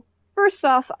 so first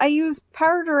off, I use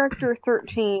Power Director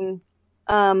 13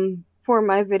 for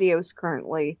my videos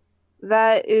currently.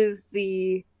 That is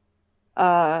the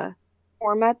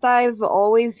format that I've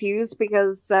always used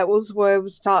because that was what I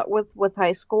was taught with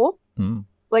high school. Mm.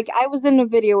 Like, I was in a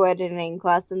video editing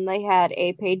class and they had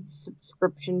a paid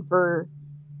subscription for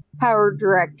Power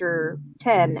Director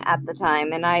 10 at the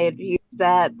time, and I had used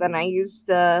that. Then I used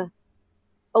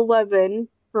 11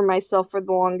 for myself for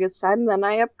the longest time, then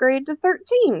I upgraded to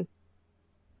 13.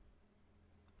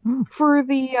 For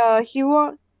the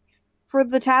Huion, for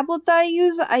the tablet that I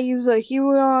use a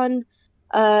Huion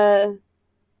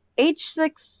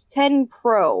H610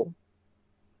 Pro.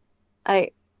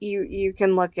 You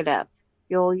can look it up.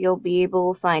 You'll be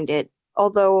able to find it.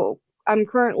 Although I'm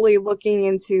currently looking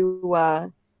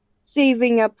into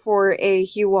saving up for a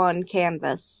Huion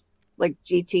Canvas, like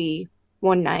GT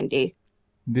 190.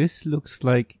 This looks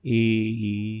like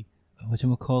a,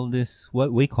 whatchamacallit, what,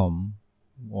 Wacom?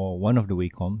 Or one of the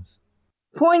Wacoms.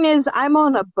 Point is, I'm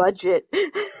on a budget.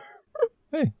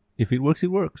 Hey, if it works,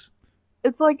 it works.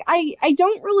 It's like, I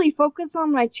don't really focus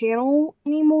on my channel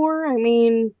anymore. I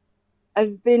mean,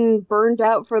 I've been burned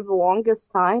out for the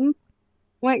longest time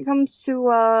when it comes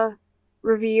to,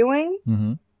 reviewing.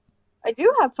 Mm-hmm. I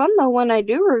do have fun, though, when I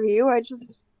do review. I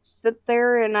just sit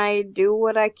there and I do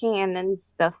what I can and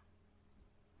stuff.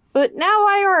 But now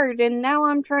I art, and now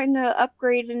I'm trying to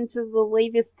upgrade into the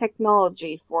latest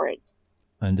technology for it.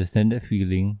 I understand that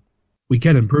feeling. We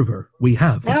can improve her. We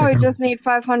have. Now I just need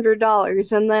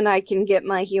 $500, and then I can get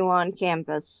my Huion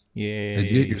Canvas. Yeah. And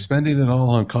yet you're spending it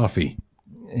all on coffee.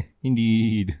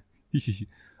 Indeed.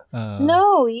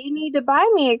 No, you need to buy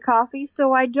me a coffee,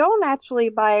 so I don't actually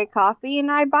buy a coffee, and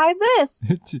I buy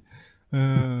this.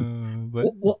 but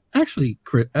Well, actually,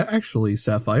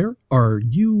 Sapphire, are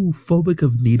you phobic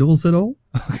of needles at all?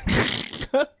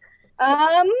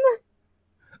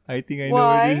 I think I know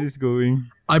Why? where this is going.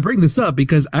 I bring this up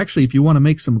because actually, if you want to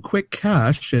make some quick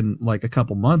cash in like a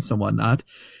couple months and whatnot,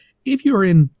 if you're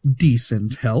in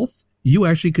decent health, you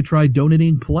actually could try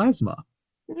donating plasma.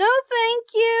 No, thank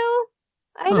you.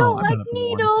 I Oh, don't I've like done it for the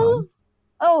longest needles.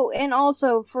 Oh, and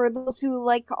also for those who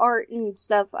like art and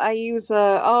stuff, I use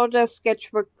Autodesk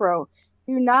Sketchbook Pro.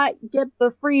 Do not get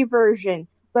the free version.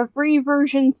 The free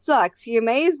version sucks. You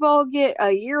may as well get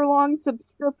a year-long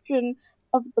subscription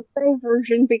of the pro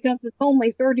version because it's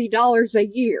only $30 a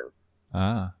year.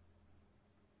 Ah.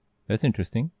 That's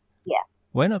interesting. Yeah.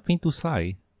 Why not Paint to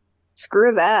Sai?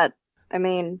 Screw that. I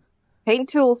mean, Paint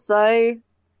Tool Sai,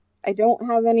 I don't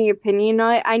have any opinion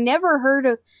on it. I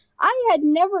had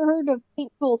never heard of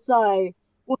Paint Tool Sai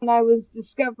when I was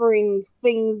discovering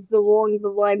things along the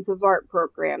lines of art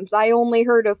programs. I only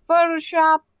heard of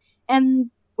Photoshop and,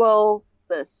 well,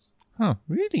 this. Huh,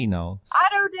 really now?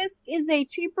 Autodesk is a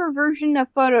cheaper version of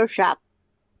Photoshop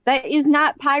that is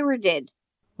not pirated.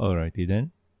 Alrighty then.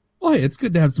 Well, hey, it's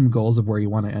good to have some goals of where you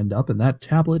want to end up, and that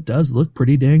tablet does look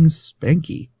pretty dang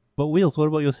spanky. But Wheels, what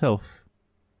about yourself?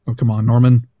 Oh, come on,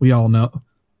 Norman. We all know.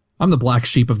 I'm the black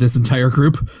sheep of this entire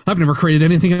group. I've never created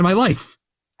anything in my life.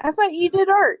 I thought you did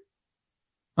art.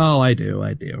 Oh, I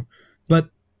do. But,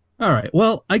 alright,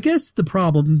 well, I guess the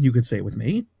problem, you could say with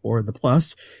me, or the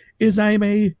plus, is I'm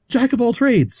a jack of all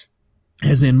trades.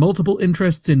 As in multiple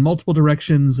interests in multiple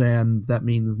directions, and that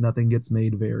means nothing gets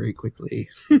made very quickly.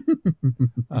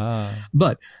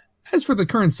 But, as for the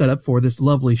current setup for this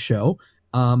lovely show,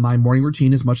 my morning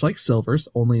routine is much like Silver's,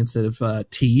 only instead of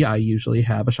tea, I usually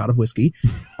have a shot of whiskey.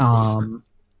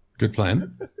 Good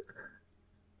plan.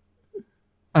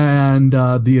 And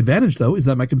the advantage, though, is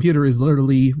that my computer is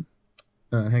literally,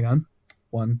 hang on,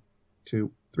 1,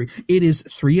 2, 3. It is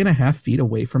 3.5 feet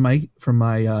away from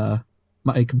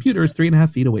my computer is 3.5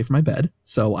 feet away from my bed,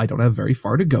 so I don't have very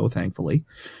far to go, thankfully.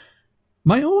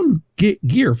 My own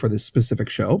gear for this specific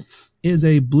show is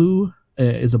a blue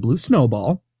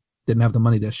snowball. Didn't have the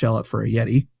money to shell it for a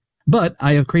Yeti, but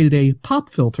I have created a pop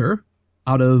filter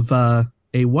out of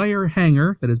a wire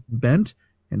hanger that is bent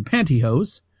and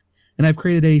pantyhose. And I've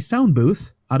created a sound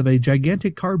booth out of a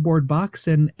gigantic cardboard box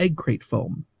and egg crate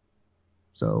foam.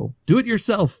 So, do it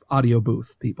yourself, audio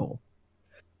booth people.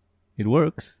 It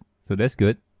works, so that's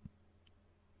good.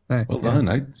 Hey, Well yeah.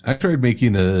 done. I tried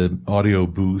making an audio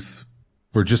booth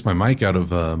for just my mic out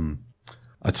of a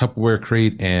Tupperware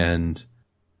crate and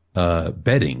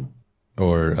bedding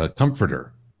or a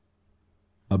comforter.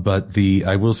 But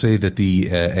I will say that the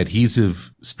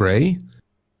adhesive spray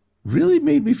really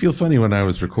made me feel funny when I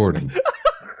was recording.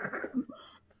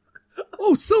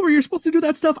 Oh, Silver, you're supposed to do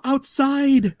that stuff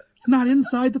outside, not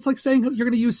inside. That's like saying you're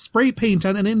going to use spray paint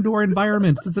on an indoor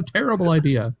environment. That's a terrible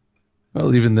idea.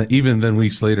 Well, even then,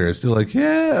 weeks later, I still like,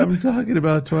 yeah, I'm talking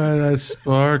about Twilight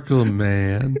Sparkle,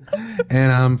 man,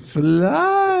 and I'm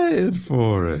flying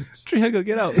for it. Trihago,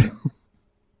 get out.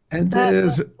 And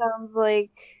That sounds like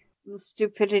the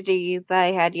stupidity that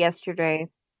I had yesterday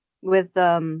with,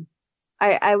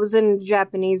 I was in the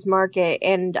Japanese market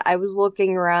and I was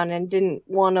looking around and didn't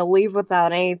want to leave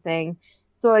without anything.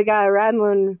 So I got a Red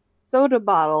Moon soda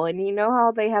bottle, and you know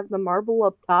how they have the marble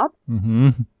up top? Mm-hmm.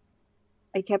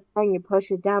 I kept trying to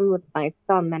push it down with my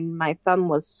thumb, and my thumb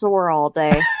was sore all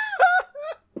day.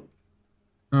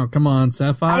 Oh, come on,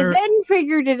 Sapphire. I then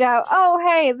figured it out. Oh,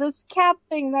 hey, this cap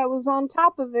thing that was on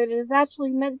top of it is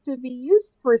actually meant to be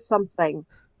used for something.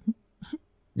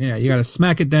 Yeah, you got to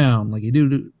smack it down like you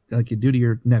do to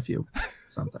your nephew.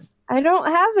 Something. I don't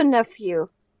have a nephew.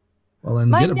 Well, then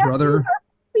My get a nephews brother. are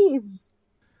puppies.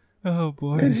 Oh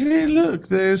boy. And hey, look,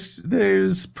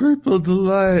 there's Purple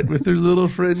Delight with her little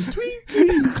friend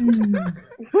Twinkie.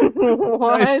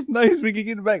 What? Nice bringing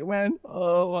it back, man.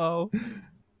 Oh wow.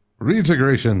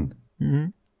 Reintegration. Mm-hmm.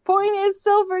 Point is,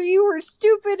 Silver, you were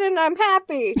stupid and I'm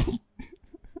happy.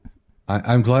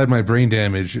 I'm glad my brain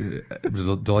damage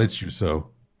delights you so.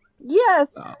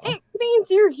 Yes, it means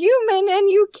you're human and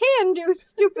you can do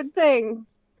stupid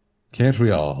things. Can't we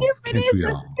all? Stupid Can't is we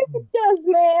what all? stupid does,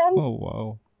 man. Oh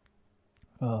wow.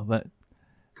 Oh, but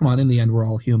Come on, in the end, we're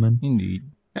all human. indeed.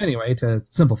 Anyway, to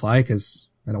simplify, because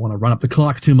I don't want to run up the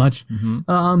clock too much,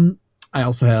 Mm-hmm. I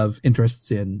also have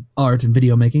interests in art and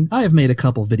video making. I have made a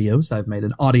couple videos. I've made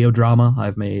an audio drama.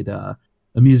 I've made a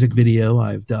music video.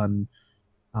 I've done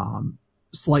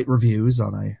slight reviews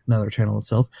on another channel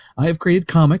itself. I have created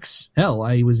comics. Hell,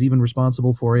 I was even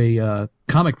responsible for a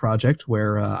comic project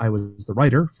where I was the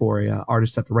writer for a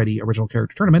Artist at the Ready original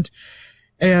character tournament.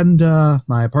 And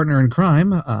my partner in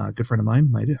crime, a good friend of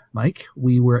mine, Mike,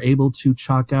 we were able to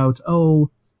chalk out,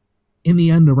 in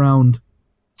the end, around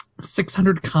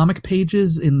 600 comic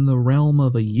pages in the realm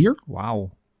of a year.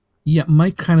 Wow. Yeah,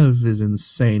 Mike kind of is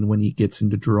insane when he gets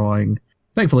into drawing.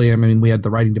 Thankfully, I mean, we had the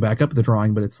writing to back up the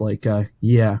drawing, but it's like,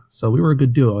 so we were a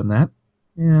good duo in that.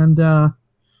 And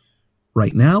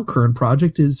right now, current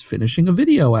project is finishing a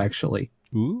video, actually.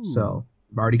 Ooh. So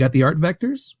I've already got the art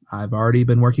vectors. I've already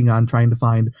been working on trying to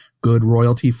find good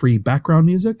royalty-free background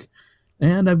music.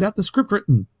 And I've got the script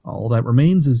written. All that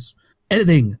remains is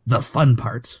editing, the fun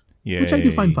part. Yay. Which I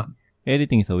do find fun.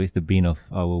 Editing is always the bane of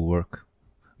our work.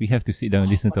 We have to sit down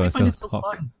and listen to I find it ourselves so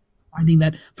talk. fun. Finding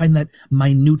that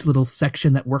minute little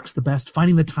section that works the best,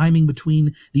 finding the timing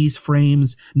between these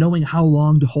frames, knowing how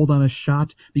long to hold on a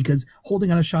shot, because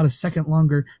holding on a shot a second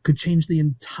longer could change the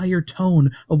entire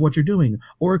tone of what you're doing,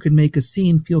 or it could make a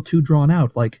scene feel too drawn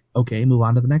out, like, okay, move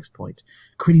on to the next point.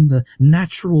 Creating the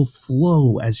natural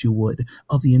flow, as you would,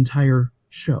 of the entire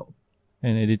show.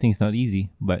 And editing is not easy,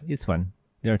 but it's fun.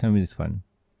 There are times it's fun.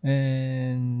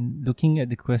 And looking at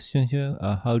the question here,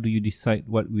 how do you decide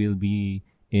what will be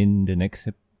in the next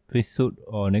episode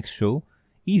or next show?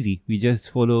 Easy. We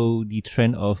just follow the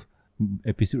trend of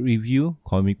episode review,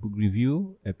 comic book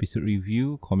review, episode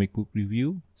review, comic book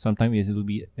review. Sometimes it will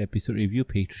be episode review,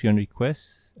 Patreon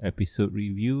requests, episode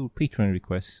review, Patreon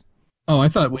requests. Oh, I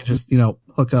thought we just,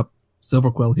 hook up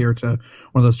Silver-Quill here to one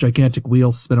of those gigantic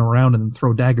wheels, spin around, and then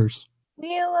throw daggers.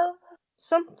 Wheel of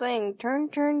something. Turn,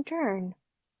 turn, turn.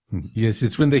 Yes,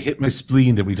 it's when they hit my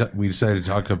spleen that we decided to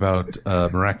talk about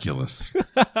Miraculous.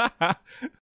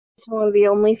 It's one of the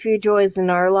only few joys in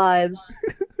our lives.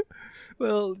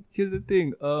 Well, here's the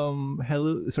thing.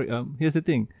 Here's the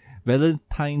thing.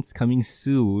 Valentine's coming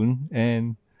soon,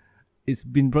 and it's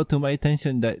been brought to my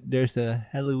attention that there's a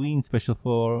Halloween special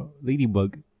for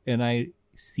Ladybug, and I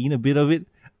seen a bit of it,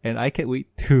 and I can't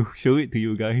wait to show it to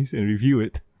you guys and review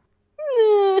it.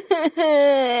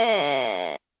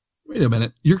 Wait a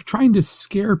minute. You're trying to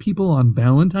scare people on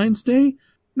Valentine's Day?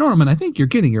 Norman, I think you're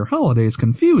getting your holidays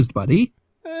confused, buddy.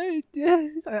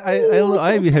 Yes,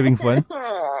 I'll be having fun.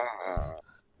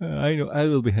 I know I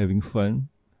will be having fun.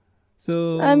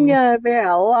 So I'm gonna be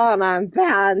alone on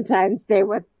Valentine's Day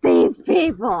with these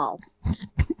people.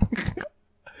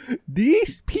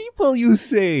 These people, you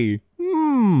say?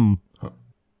 What?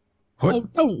 Oh,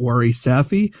 don't worry,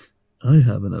 Safi. I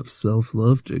have enough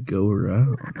self-love to go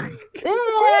around. No,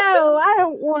 I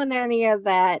don't want any of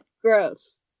that.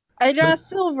 Gross. I got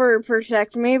Silver to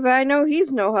protect me, but I know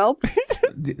he's no help.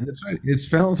 That's right. It's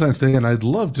Valentine's Day, and I'd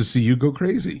love to see you go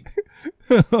crazy.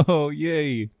 Oh,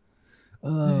 yay.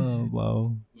 Oh,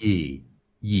 wow. Yee.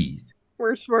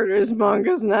 Worst part is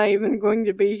Manga's not even going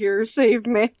to be here to save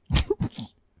me.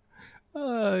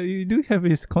 You do have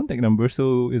his contact number,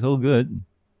 so it's all good.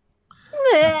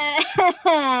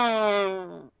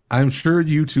 I'm sure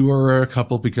you two are a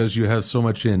couple because you have so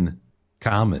much in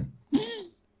common.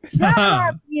 Shut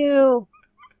up, you!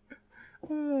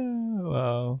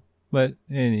 Wow. But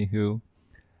anywho,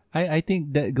 I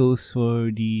think that goes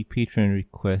for the Patreon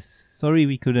requests. Sorry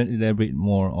we couldn't elaborate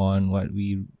more on what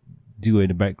we do in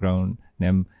the background,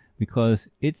 Nem, because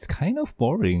it's kind of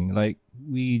boring. Like,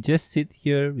 we just sit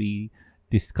here, we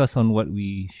discuss on what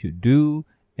we should do,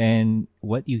 and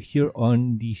what you hear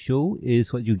on the show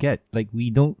is what you get. Like, we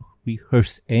don't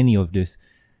rehearse any of this.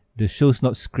 The show's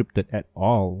not scripted at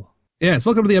all. Yes,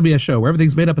 welcome to the MBS Show, where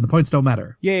everything's made up and the points don't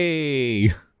matter.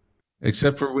 Yay!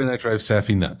 Except for when I drive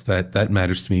Safi nuts. That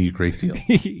matters to me a great deal.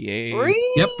 Yay!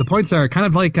 Yep, the points are kind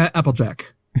of like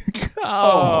Applejack.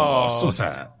 Oh, so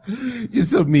sad. You're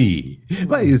so mean.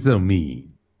 Why are you so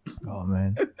mean? Oh,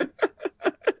 man.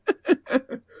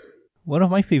 One of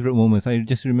my favorite moments, I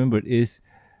just remembered, is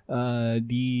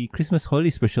the Christmas holiday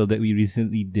special that we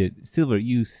recently did. Silver,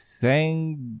 you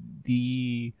sang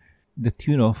the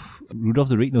tune of Rudolph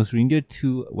the Red-Nosed Reindeer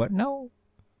to what now?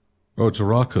 Oh, to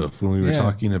Rockhoof when we were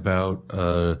talking about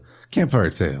campfire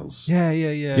tales. Yeah.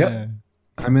 Yep.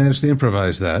 I managed to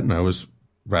improvise that, and I was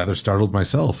rather startled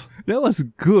myself. That was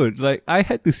good. Like, I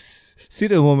had to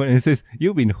sit a moment and says,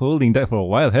 "You've been holding that for a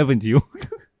while, haven't you?"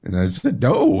 And I said,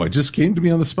 "No, it just came to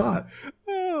me on the spot."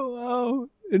 Oh, wow.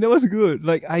 And that was good.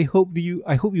 Like, I hope you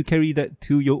carry that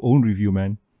to your own review,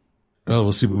 man. Well,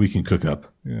 we'll see what we can cook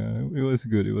up. Yeah, it was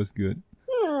good.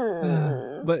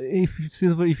 But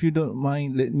Silver, if you don't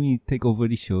mind, let me take over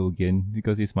the show again,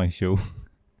 because it's my show.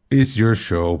 It's your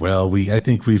show. Well, I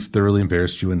think we've thoroughly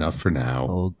embarrassed you enough for now.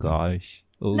 Oh gosh.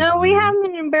 Oh, No, we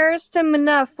haven't embarrassed him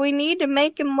enough. We need to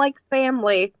make him like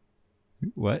family.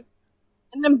 What?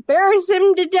 And embarrass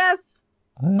him to death.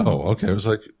 Oh, okay. I was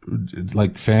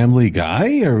like Family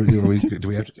Guy, or do we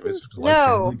have to give it to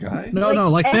No. Family Guy? No,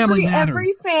 like Family Matters.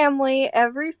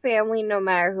 Every family, no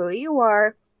matter who you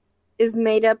are, is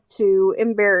made up to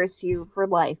embarrass you for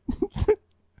life.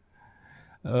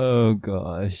 Oh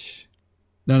gosh.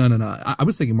 No. I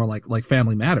was thinking more like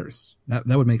Family Matters. That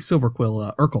would make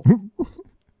Silver-Quill Urkel.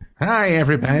 Hi,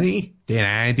 everybody. Did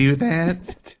I do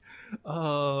that?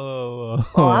 Oh.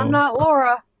 Well, I'm not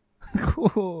Laura.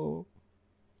 Cool.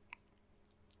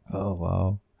 Oh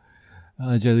wow.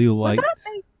 Jaleel Would likes.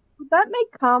 that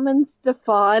make Common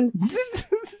Stefan?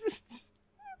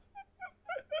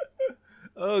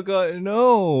 Oh god,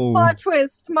 no. Plot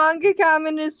twist. Manga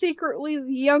Common is secretly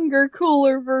the younger,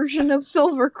 cooler version of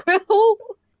Silver-Quill.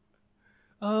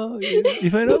 Oh,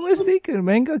 if I'm not mistaken,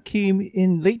 manga came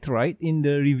in late, right? In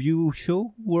the review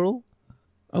show world?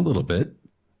 A little bit.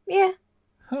 Yeah.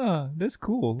 Huh, that's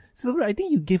cool. Silver, I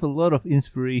think you gave a lot of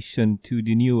inspiration to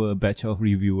the newer batch of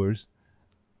reviewers.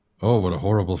 Oh, what a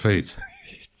horrible fate.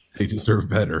 They deserve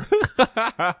better.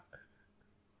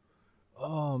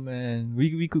 Oh man,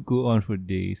 we could go on for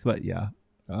days, but yeah.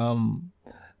 Like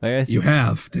I said, You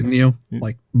have, didn't you?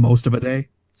 Like most of a day?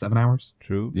 7 hours?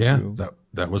 True. Yeah, True.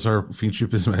 that was our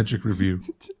Friendship is Magic review.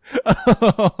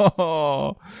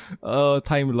 Oh,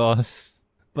 time loss.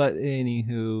 But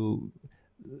anywho,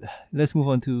 let's move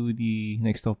on to the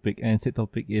next topic. And said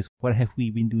topic is, what have we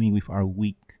been doing with our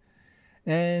week?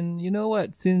 And you know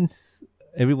what? Since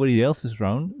everybody else is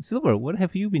around, Silver, what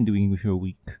have you been doing with your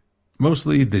week?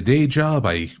 Mostly the day job.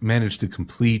 I managed to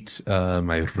complete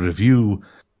my review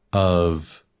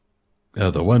of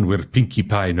the one with Pinkie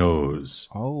Pie nose.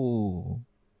 Oh.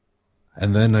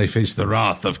 And then I faced the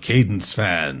wrath of Cadence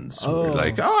fans who were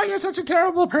like, oh, you're such a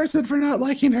terrible person for not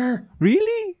liking her.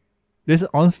 Really? There's an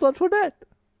onslaught for that?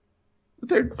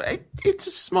 It's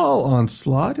a small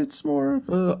onslaught. It's more of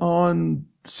a on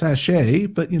sachet,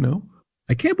 but you know.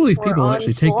 I can't believe Or people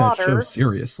actually take that show Slaughter.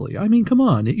 seriously. I mean, come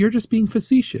on. You're just being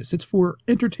facetious. It's for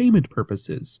entertainment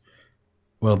purposes.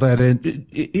 Well,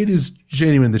 it is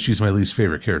genuine that she's my least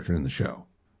favorite character in the show.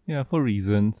 Yeah, for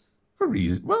reasons. For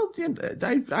reason. Well, yeah,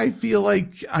 I feel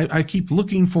like I keep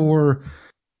looking for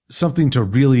something to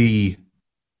really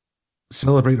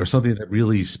celebrate or something that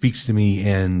really speaks to me.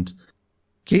 And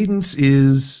Cadence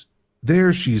is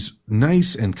there. She's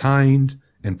nice and kind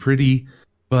and pretty.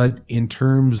 But in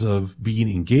terms of being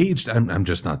engaged, I'm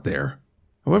just not there.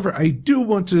 However, I do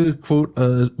want to quote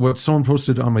what someone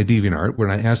posted on my DeviantArt when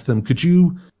I asked them, could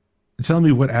you tell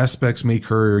me what aspects make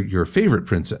her your favorite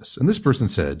princess? And this person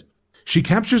said, she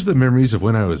captures the memories of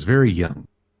when I was very young,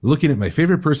 looking at my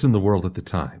favorite person in the world at the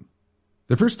time.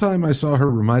 The first time I saw her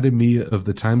reminded me of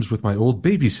the times with my old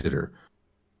babysitter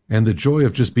and the joy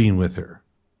of just being with her.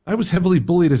 I was heavily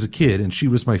bullied as a kid, and she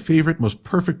was my favorite, most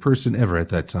perfect person ever at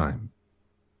that time.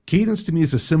 Cadence to me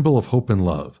is a symbol of hope and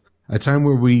love, a time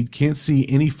where we can't see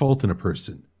any fault in a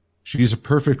person. She's a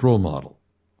perfect role model.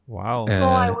 Wow. Well,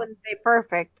 I wouldn't say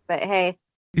perfect, but hey.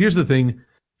 Here's the thing.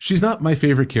 She's not my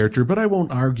favorite character, but I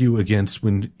won't argue against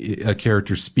when a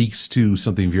character speaks to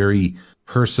something very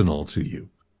personal to you.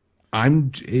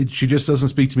 She just doesn't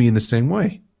speak to me in the same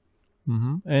way.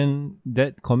 Mm-hmm. And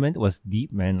that comment was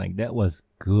deep, man. Like, that was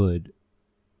good.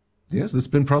 Yes, that's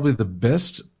been probably the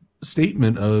best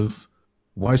statement of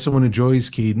why someone enjoys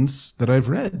Cadence that I've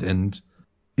read. And,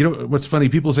 you know, what's funny,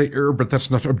 people say, but that's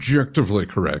not objectively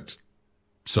correct.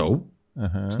 So,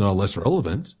 it's not less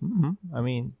relevant. Mm-hmm. I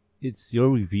mean, it's your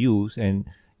reviews, and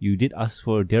you did ask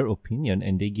for their opinion,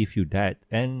 and they give you that.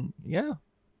 And, yeah,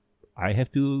 I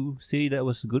have to say that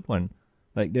was a good one.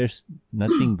 Like, there's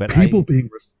nothing but People being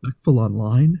respectful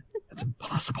online? That's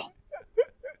impossible.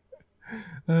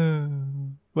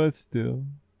 But still.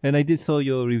 And I did saw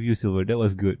your review, Silver. That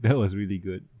was good. That was really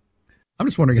good. I'm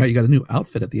just wondering how you got a new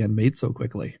outfit at the end made so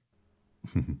quickly.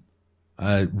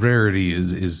 Rarity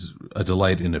is a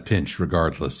delight in a pinch,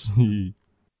 regardless. I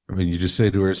mean, you just say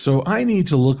to her, so I need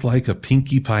to look like a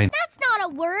Pinkie Pie. That's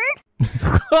not a word.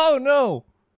 Oh, no.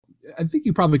 I think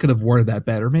you probably could have worded that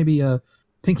better. Maybe a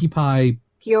Pinkie Pie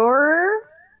Pure?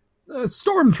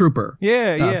 Stormtrooper.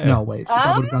 Yeah. No, wait. She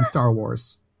probably would have done Star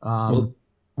Wars.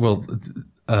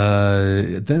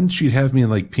 Then she'd have me in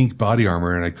like pink body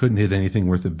armor, and I couldn't hit anything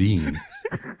worth a bean.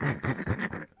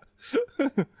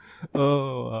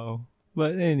 Oh, wow.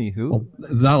 But anywho. Well,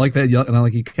 not like that. Not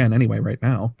like you can anyway right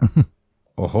now.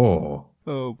 Oh.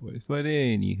 Oh, boys. But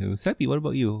anywho. Seppi, what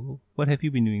about you? What have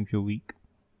you been doing for your week?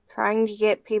 Trying to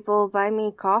get people to buy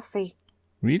me coffee.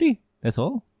 Really? That's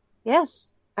all?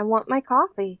 Yes, I want my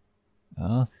coffee.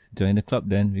 Oh, join the club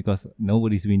then, because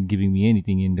nobody's been giving me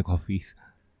anything in the coffees.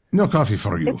 No coffee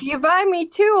for you. If you buy me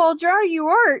two, I'll draw you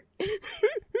art.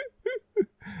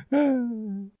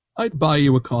 I'd buy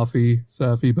you a coffee,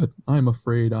 Safi, but I'm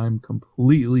afraid I'm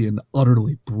completely and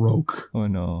utterly broke. Oh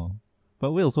no.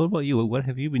 But Will, what about you? What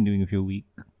have you been doing with your week?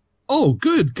 Oh,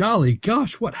 good golly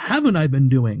gosh, what haven't I been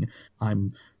doing?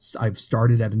 I've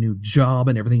started at a new job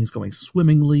and everything is going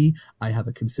swimmingly. I have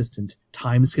a consistent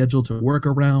time schedule to work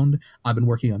around. I've been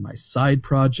working on my side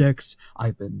projects.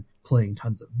 I've been playing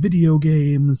tons of video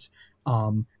games.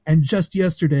 And just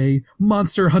yesterday,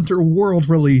 Monster Hunter World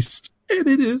released, and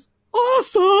it is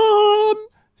awesome!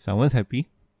 Someone's happy.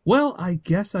 Well, I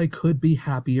guess I could be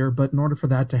happier, but in order for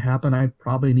that to happen, I'd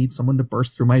probably need someone to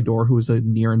burst through my door who is a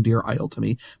near and dear idol to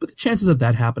me. But the chances of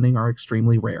that happening are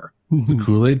extremely rare. The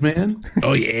Kool-Aid Man?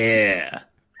 Oh, yeah.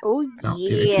 Oh, Now,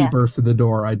 yeah. if he burst through the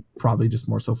door, I'd probably just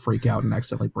more so freak out and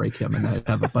accidentally break him, and then I'd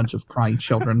have a bunch of crying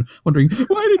children wondering,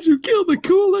 why did you kill the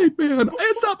Kool-Aid Man?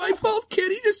 It's not my fault,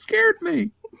 kid. He just scared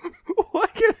me. Why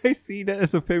can I see that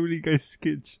as a Family Guy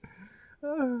sketch?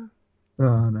 Oh,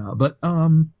 no. But,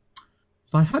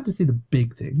 if I had to say the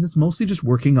big things, it's mostly just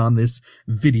working on this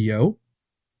video,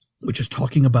 which is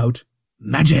talking about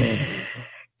magic.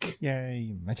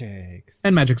 Yay, magics.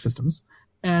 And magic systems.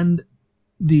 And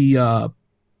the,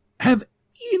 have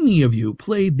any of you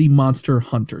played the Monster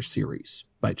Hunter series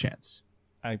by chance?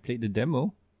 I played the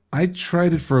demo. I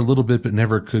tried it for a little bit, but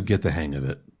never could get the hang of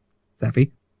it.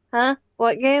 Safi? Huh?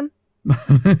 What game?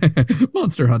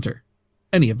 Monster Hunter.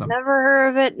 Any of them. Never heard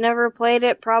of it, never played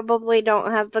it, probably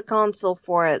don't have the console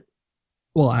for it.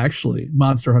 Well, actually,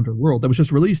 Monster Hunter World that was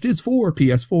just released is for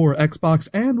PS4, Xbox,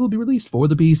 and will be released for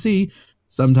the PC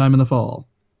sometime in the fall.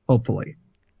 Hopefully.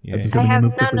 Yeah. That's I assuming they have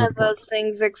move quickly none with of the port. those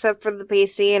things except for the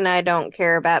PC, and I don't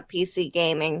care about PC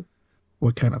gaming.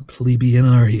 What kind of plebeian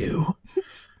are you?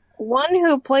 One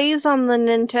who plays on the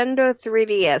Nintendo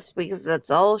 3DS because that's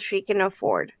all she can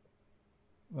afford.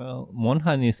 Well,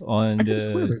 Monhan is on I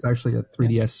can swear the... there's actually a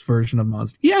 3DS version of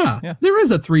Monster. Yeah, Yeah. there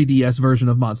is a 3DS version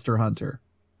of Monster Hunter.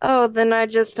 Oh, then I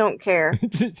just don't care.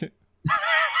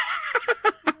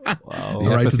 Wow. All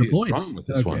right, to the apathy is point. wrong with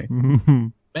this Okay.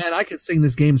 one. Man, I could sing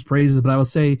this game's praises, but I will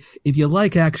say, if you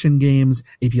like action games,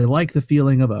 if you like the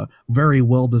feeling of a very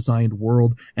well-designed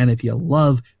world, and if you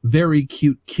love very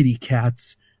cute kitty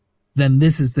cats, then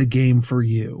this is the game for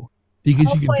you.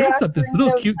 Because you can dress up this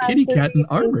little cute kitty cat in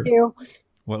armor.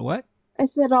 What? I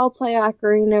said I'll play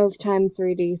Ocarina of Time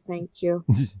 3D, thank you.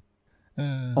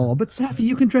 Oh, but Safi,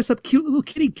 you can dress up cute little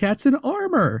kitty cats in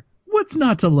armor. What's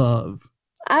not to love?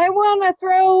 I want to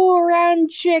throw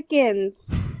around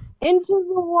chickens into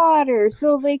the water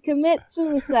so they commit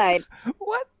suicide.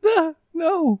 What the?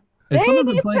 No. Has someone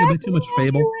been playing a bit too much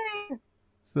Fable? Everywhere.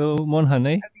 So, Monhan,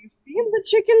 eh? Have you seen the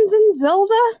chickens in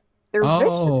Zelda? They're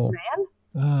Oh. vicious,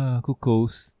 man.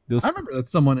 Cuckoos. Those... I remember that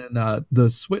someone in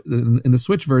the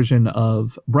Switch version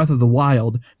of Breath of the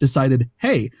Wild decided,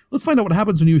 hey, let's find out what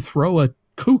happens when you throw a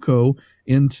cuckoo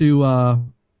into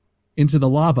the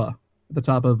lava at the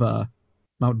top of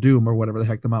Mount Doom or whatever the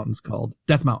heck the mountain's called,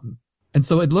 Death Mountain. And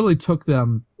so it literally took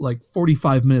them like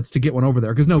 45 minutes to get one over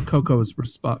there because no cuckoos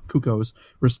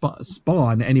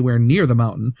spawn anywhere near the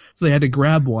mountain. So they had to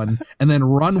grab one and then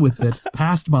run with it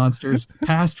past monsters,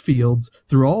 past fields,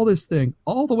 through all this thing,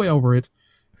 all the way over it,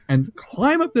 and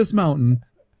climb up this mountain.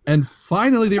 And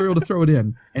finally they were able to throw it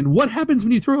in. And what happens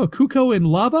when you throw a cuckoo in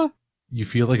lava? You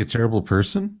feel like a terrible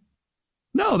person?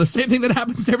 No, the same thing that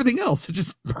happens to everything else. It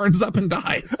just burns up and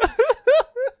dies.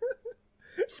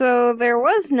 So there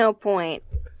was no point.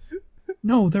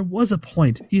 No, there was a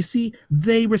point. You see,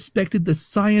 they respected the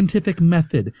scientific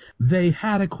method. They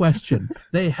had a question.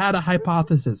 They had a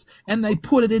hypothesis. And they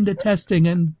put it into testing.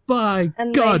 And by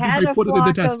And God, they had did they a put it into flock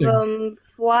of testing. them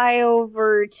fly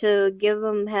over to give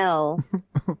them hell.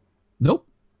 Nope.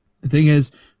 The thing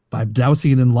is, by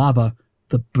dousing it in lava,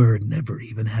 the bird never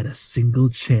even had a single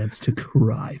chance to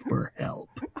cry for help.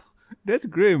 That's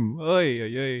grim. Oy,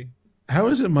 oy, oy. How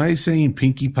is it my saying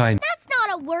Pinkie Pie That's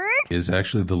not a word. is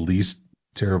actually the least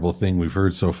terrible thing we've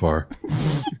heard so far?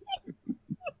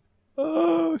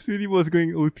 Oh, Sweetie was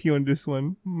going OT on this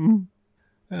one.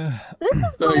 This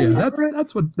is So why yeah, never-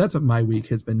 that's what my week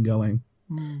has been going.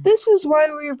 This is why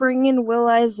we bring in Will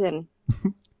Eisen.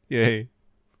 Yay.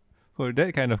 For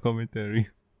that kind of commentary.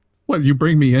 What, you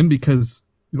bring me in because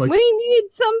like We need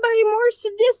somebody more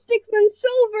sadistic than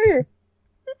Silver.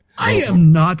 I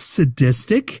am not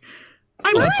sadistic.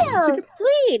 I'm not Oh, sadistic.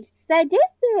 sweet,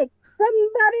 sadistic.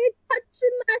 Somebody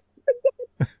touching my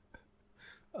spaghetti.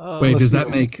 Wait, does that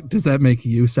make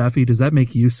you, Safi? Does that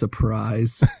make you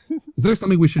surprised? Is there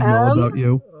something we should know about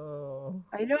you?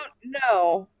 I don't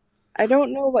know. I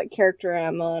don't know what character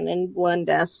I'm on in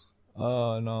Blendess.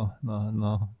 Oh, no.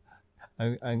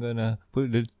 I'm gonna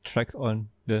put the tracks on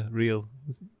the reel.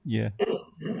 Yeah.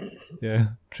 Yeah,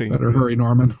 train. Better hurry,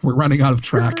 Norman. We're running out of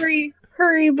track.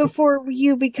 Hurry before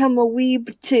you become a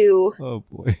weeb too. Oh,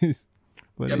 boys.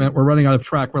 But Yeah, man, we're running out of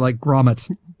track. We're like Gromit.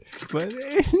 But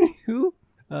anywho,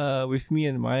 with me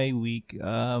and my week,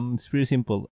 it's pretty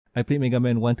simple. I played Mega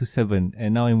Man 1 to 7,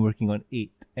 and now I'm working on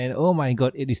 8. And oh my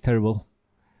god, it is terrible.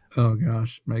 Oh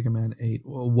gosh, Mega Man 8.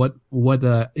 Well, what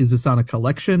is this on a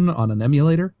collection, on an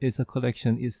emulator? It's a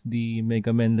collection. It's the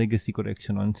Mega Man Legacy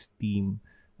Collection on Steam.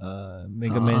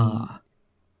 Mega Man,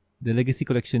 the Legacy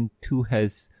Collection 2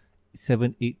 has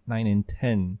 7, 8, 9, and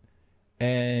 10.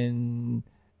 And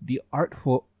the art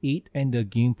for 8 and the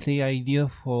gameplay idea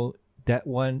for that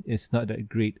one is not that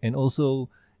great. And also,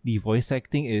 the voice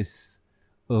acting is,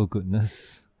 oh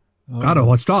goodness.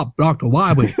 Gotta stop, Dr.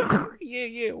 Wily.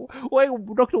 Yeah. Why,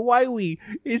 Dr. Wywee?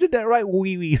 Isn't that right,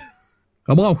 Wee?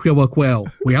 Come on, Silver-Quill.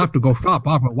 We have to go stop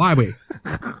Dr. Wily.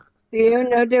 You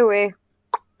know, do we?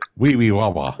 Wee wee wah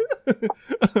wah.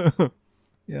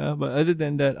 Yeah, but other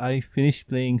than that, I finished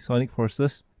playing Sonic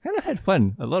Forces. Kind of had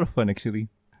fun. A lot of fun, actually.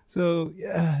 So,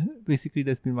 yeah, basically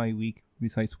that's been my week,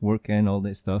 besides work and all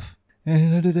that stuff.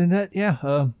 And other than that,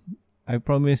 yeah, I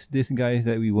promised these guys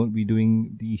that we won't be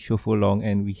doing the show for long,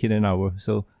 and we hit an hour.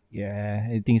 So, yeah,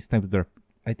 I think it's time to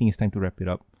wrap it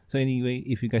up. So anyway,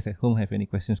 if you guys at home have any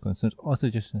questions, concerns, or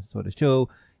suggestions for the show,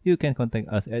 you can contact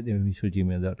us at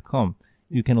mbsshowgmail.com.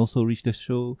 You can also reach the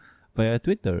show via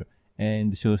Twitter,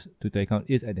 and the show's Twitter account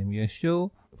is at MBS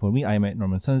Show. For me, I'm at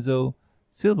Norman Sanzo.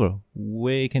 Silver,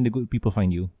 where can the good people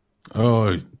find you?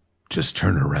 Oh, just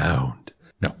turn around.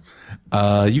 No.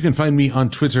 You can find me on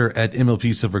Twitter at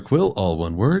MLP-Silver-Quill, all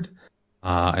one word.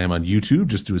 I am on YouTube.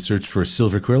 Just do a search for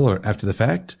Silver-Quill or After the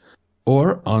Fact.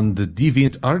 Or on the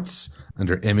Deviant Arts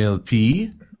under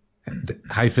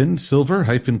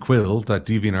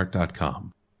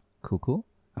MLP-Silver-Quill.deviantart.com. Cool.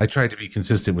 I try to be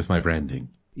consistent with my branding.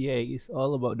 Yeah, it's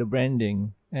all about the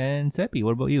branding. And Seppi,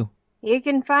 what about you? You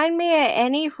can find me at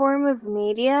any form of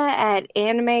media at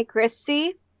Anime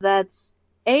Christie. That's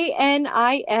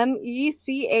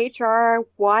ANIMECHRISTY.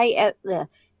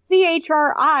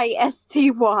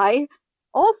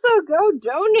 Also, go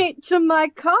donate to my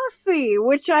coffee,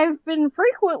 which I've been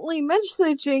frequently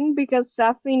messaging because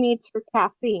Safi needs her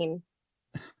caffeine.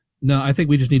 No, I think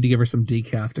we just need to give her some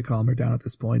decaf to calm her down at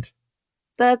this point.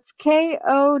 That's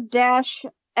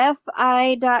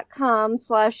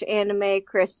ko-fi.com/Anime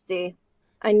Christie.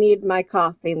 I need my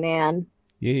coffee, man.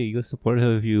 Yeah, you go support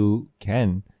her if you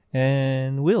can.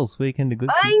 And Wills, where can the good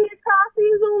Buying a coffee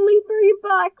is only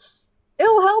 $3.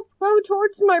 It'll help go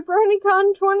towards my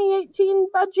BronyCon 2018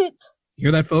 budget.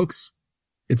 Hear that, folks?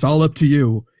 It's all up to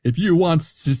you. If you want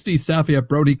to see Safi at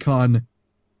BrodyCon,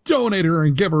 donate her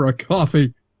and give her a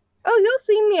coffee. Oh, you'll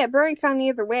see me at BronyCon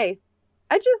either way.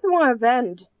 I just want to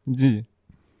vend. Yeah.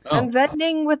 I'm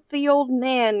vending with the old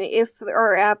man if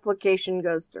our application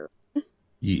goes through.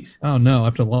 Yes. Oh no,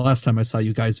 after the last time I saw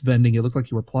you guys vending, it looked like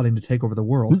you were plotting to take over the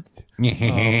world. Oh,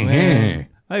 man.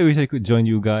 I wish I could join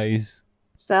you guys.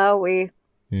 So we...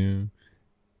 Yeah.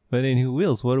 But anyway,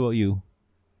 Wills, what about you?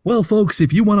 Well, folks,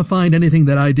 if you want to find anything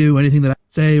that I do, anything that I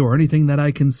say, or anything that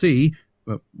I can see...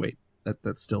 Oh, wait,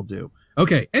 that's still due.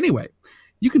 Okay, anyway,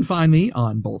 you can find me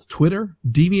on both Twitter,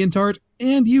 DeviantArt,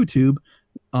 and YouTube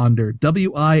under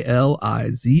WILIZIN.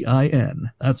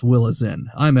 That's Willizin.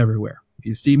 I'm everywhere. If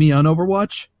you see me on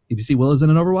Overwatch, if you see Willizin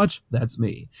on Overwatch, that's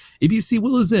me. If you see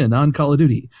Willizin on Call of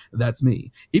Duty, that's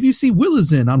me. If you see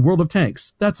Willizin on World of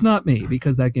Tanks, that's not me,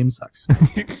 because that game sucks.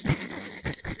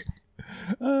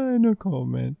 No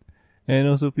comment. And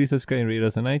also, please subscribe and rate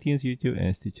us on iTunes, YouTube,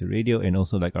 and Stitcher Radio, and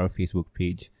also like our Facebook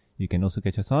page. You can also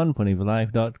catch us on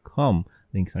ponyvilive.com.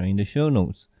 Links are in the show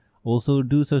notes. Also,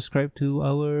 do subscribe to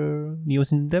our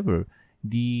newest endeavor,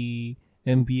 the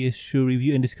MBS Show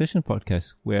Review and Discussion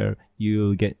Podcast, where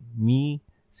you'll get me,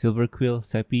 Silver-Quill,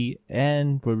 Seppi,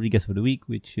 and probably guest of the week,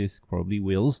 which is probably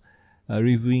Wills,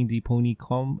 reviewing the pony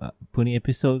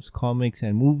episodes, comics,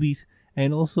 and movies,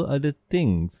 and also other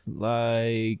things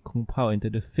like Kung Pao Enter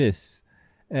the Fist.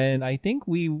 And I think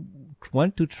we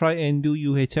want to try and do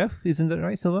UHF, isn't that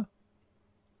right, Silva?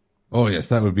 Oh, yes,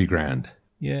 that would be grand.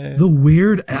 Yeah. The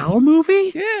Weird Al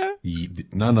movie? Yeah.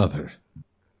 None other.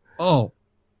 Oh,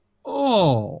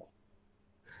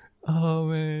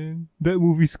 man. That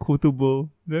movie's quotable.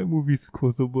 Anything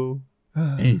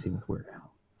with Weird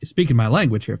Al. You're speaking my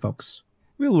language here, folks.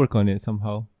 We'll work on it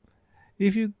somehow.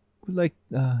 If you like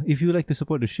to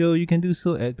support the show, you can do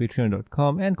so at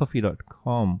patreon.com and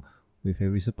coffee.com. With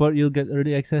every support, you'll get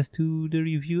early access to the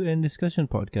review and discussion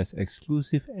podcast,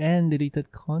 exclusive and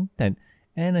deleted content,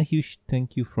 and a huge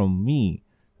thank you from me.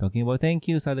 Talking about thank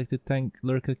yous, I'd like to thank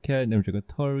Lurker Cat,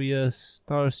 Nemdragatorius,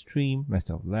 Starstream,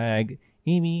 Master of Lag,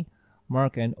 Amy,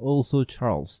 Mark, and also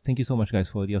Charles. Thank you so much, guys,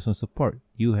 for the awesome support.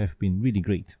 You have been really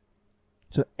great.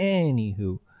 So,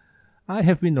 anywho, I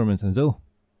have been Norman Sanzo.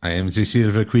 I am the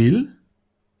Silver-Quill.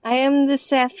 I am the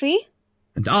Safi.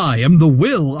 And I am the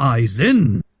Will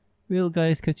Eisen. We'll,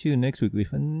 guys, catch you next week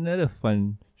with another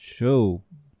fun show.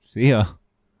 See ya.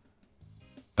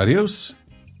 Adios.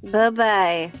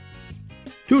 Bye-bye.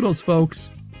 Toodles, folks.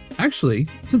 Actually,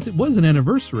 since it was an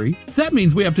anniversary, that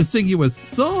means we have to sing you a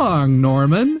song,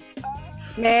 Norman.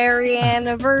 Merry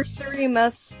anniversary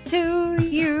must to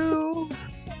you.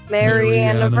 Merry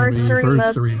anniversary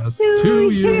must to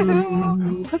you.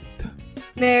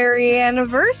 Merry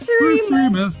anniversary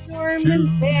must to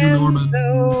you,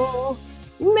 Norman.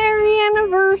 Merry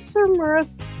anniversary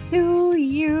to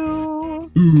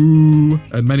you. Ooh,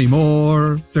 and many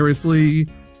more. Seriously,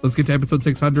 let's get to episode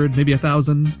 600, maybe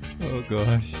 1,000. Oh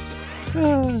gosh.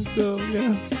 So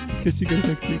yeah, catch you guys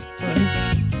next week. Bye.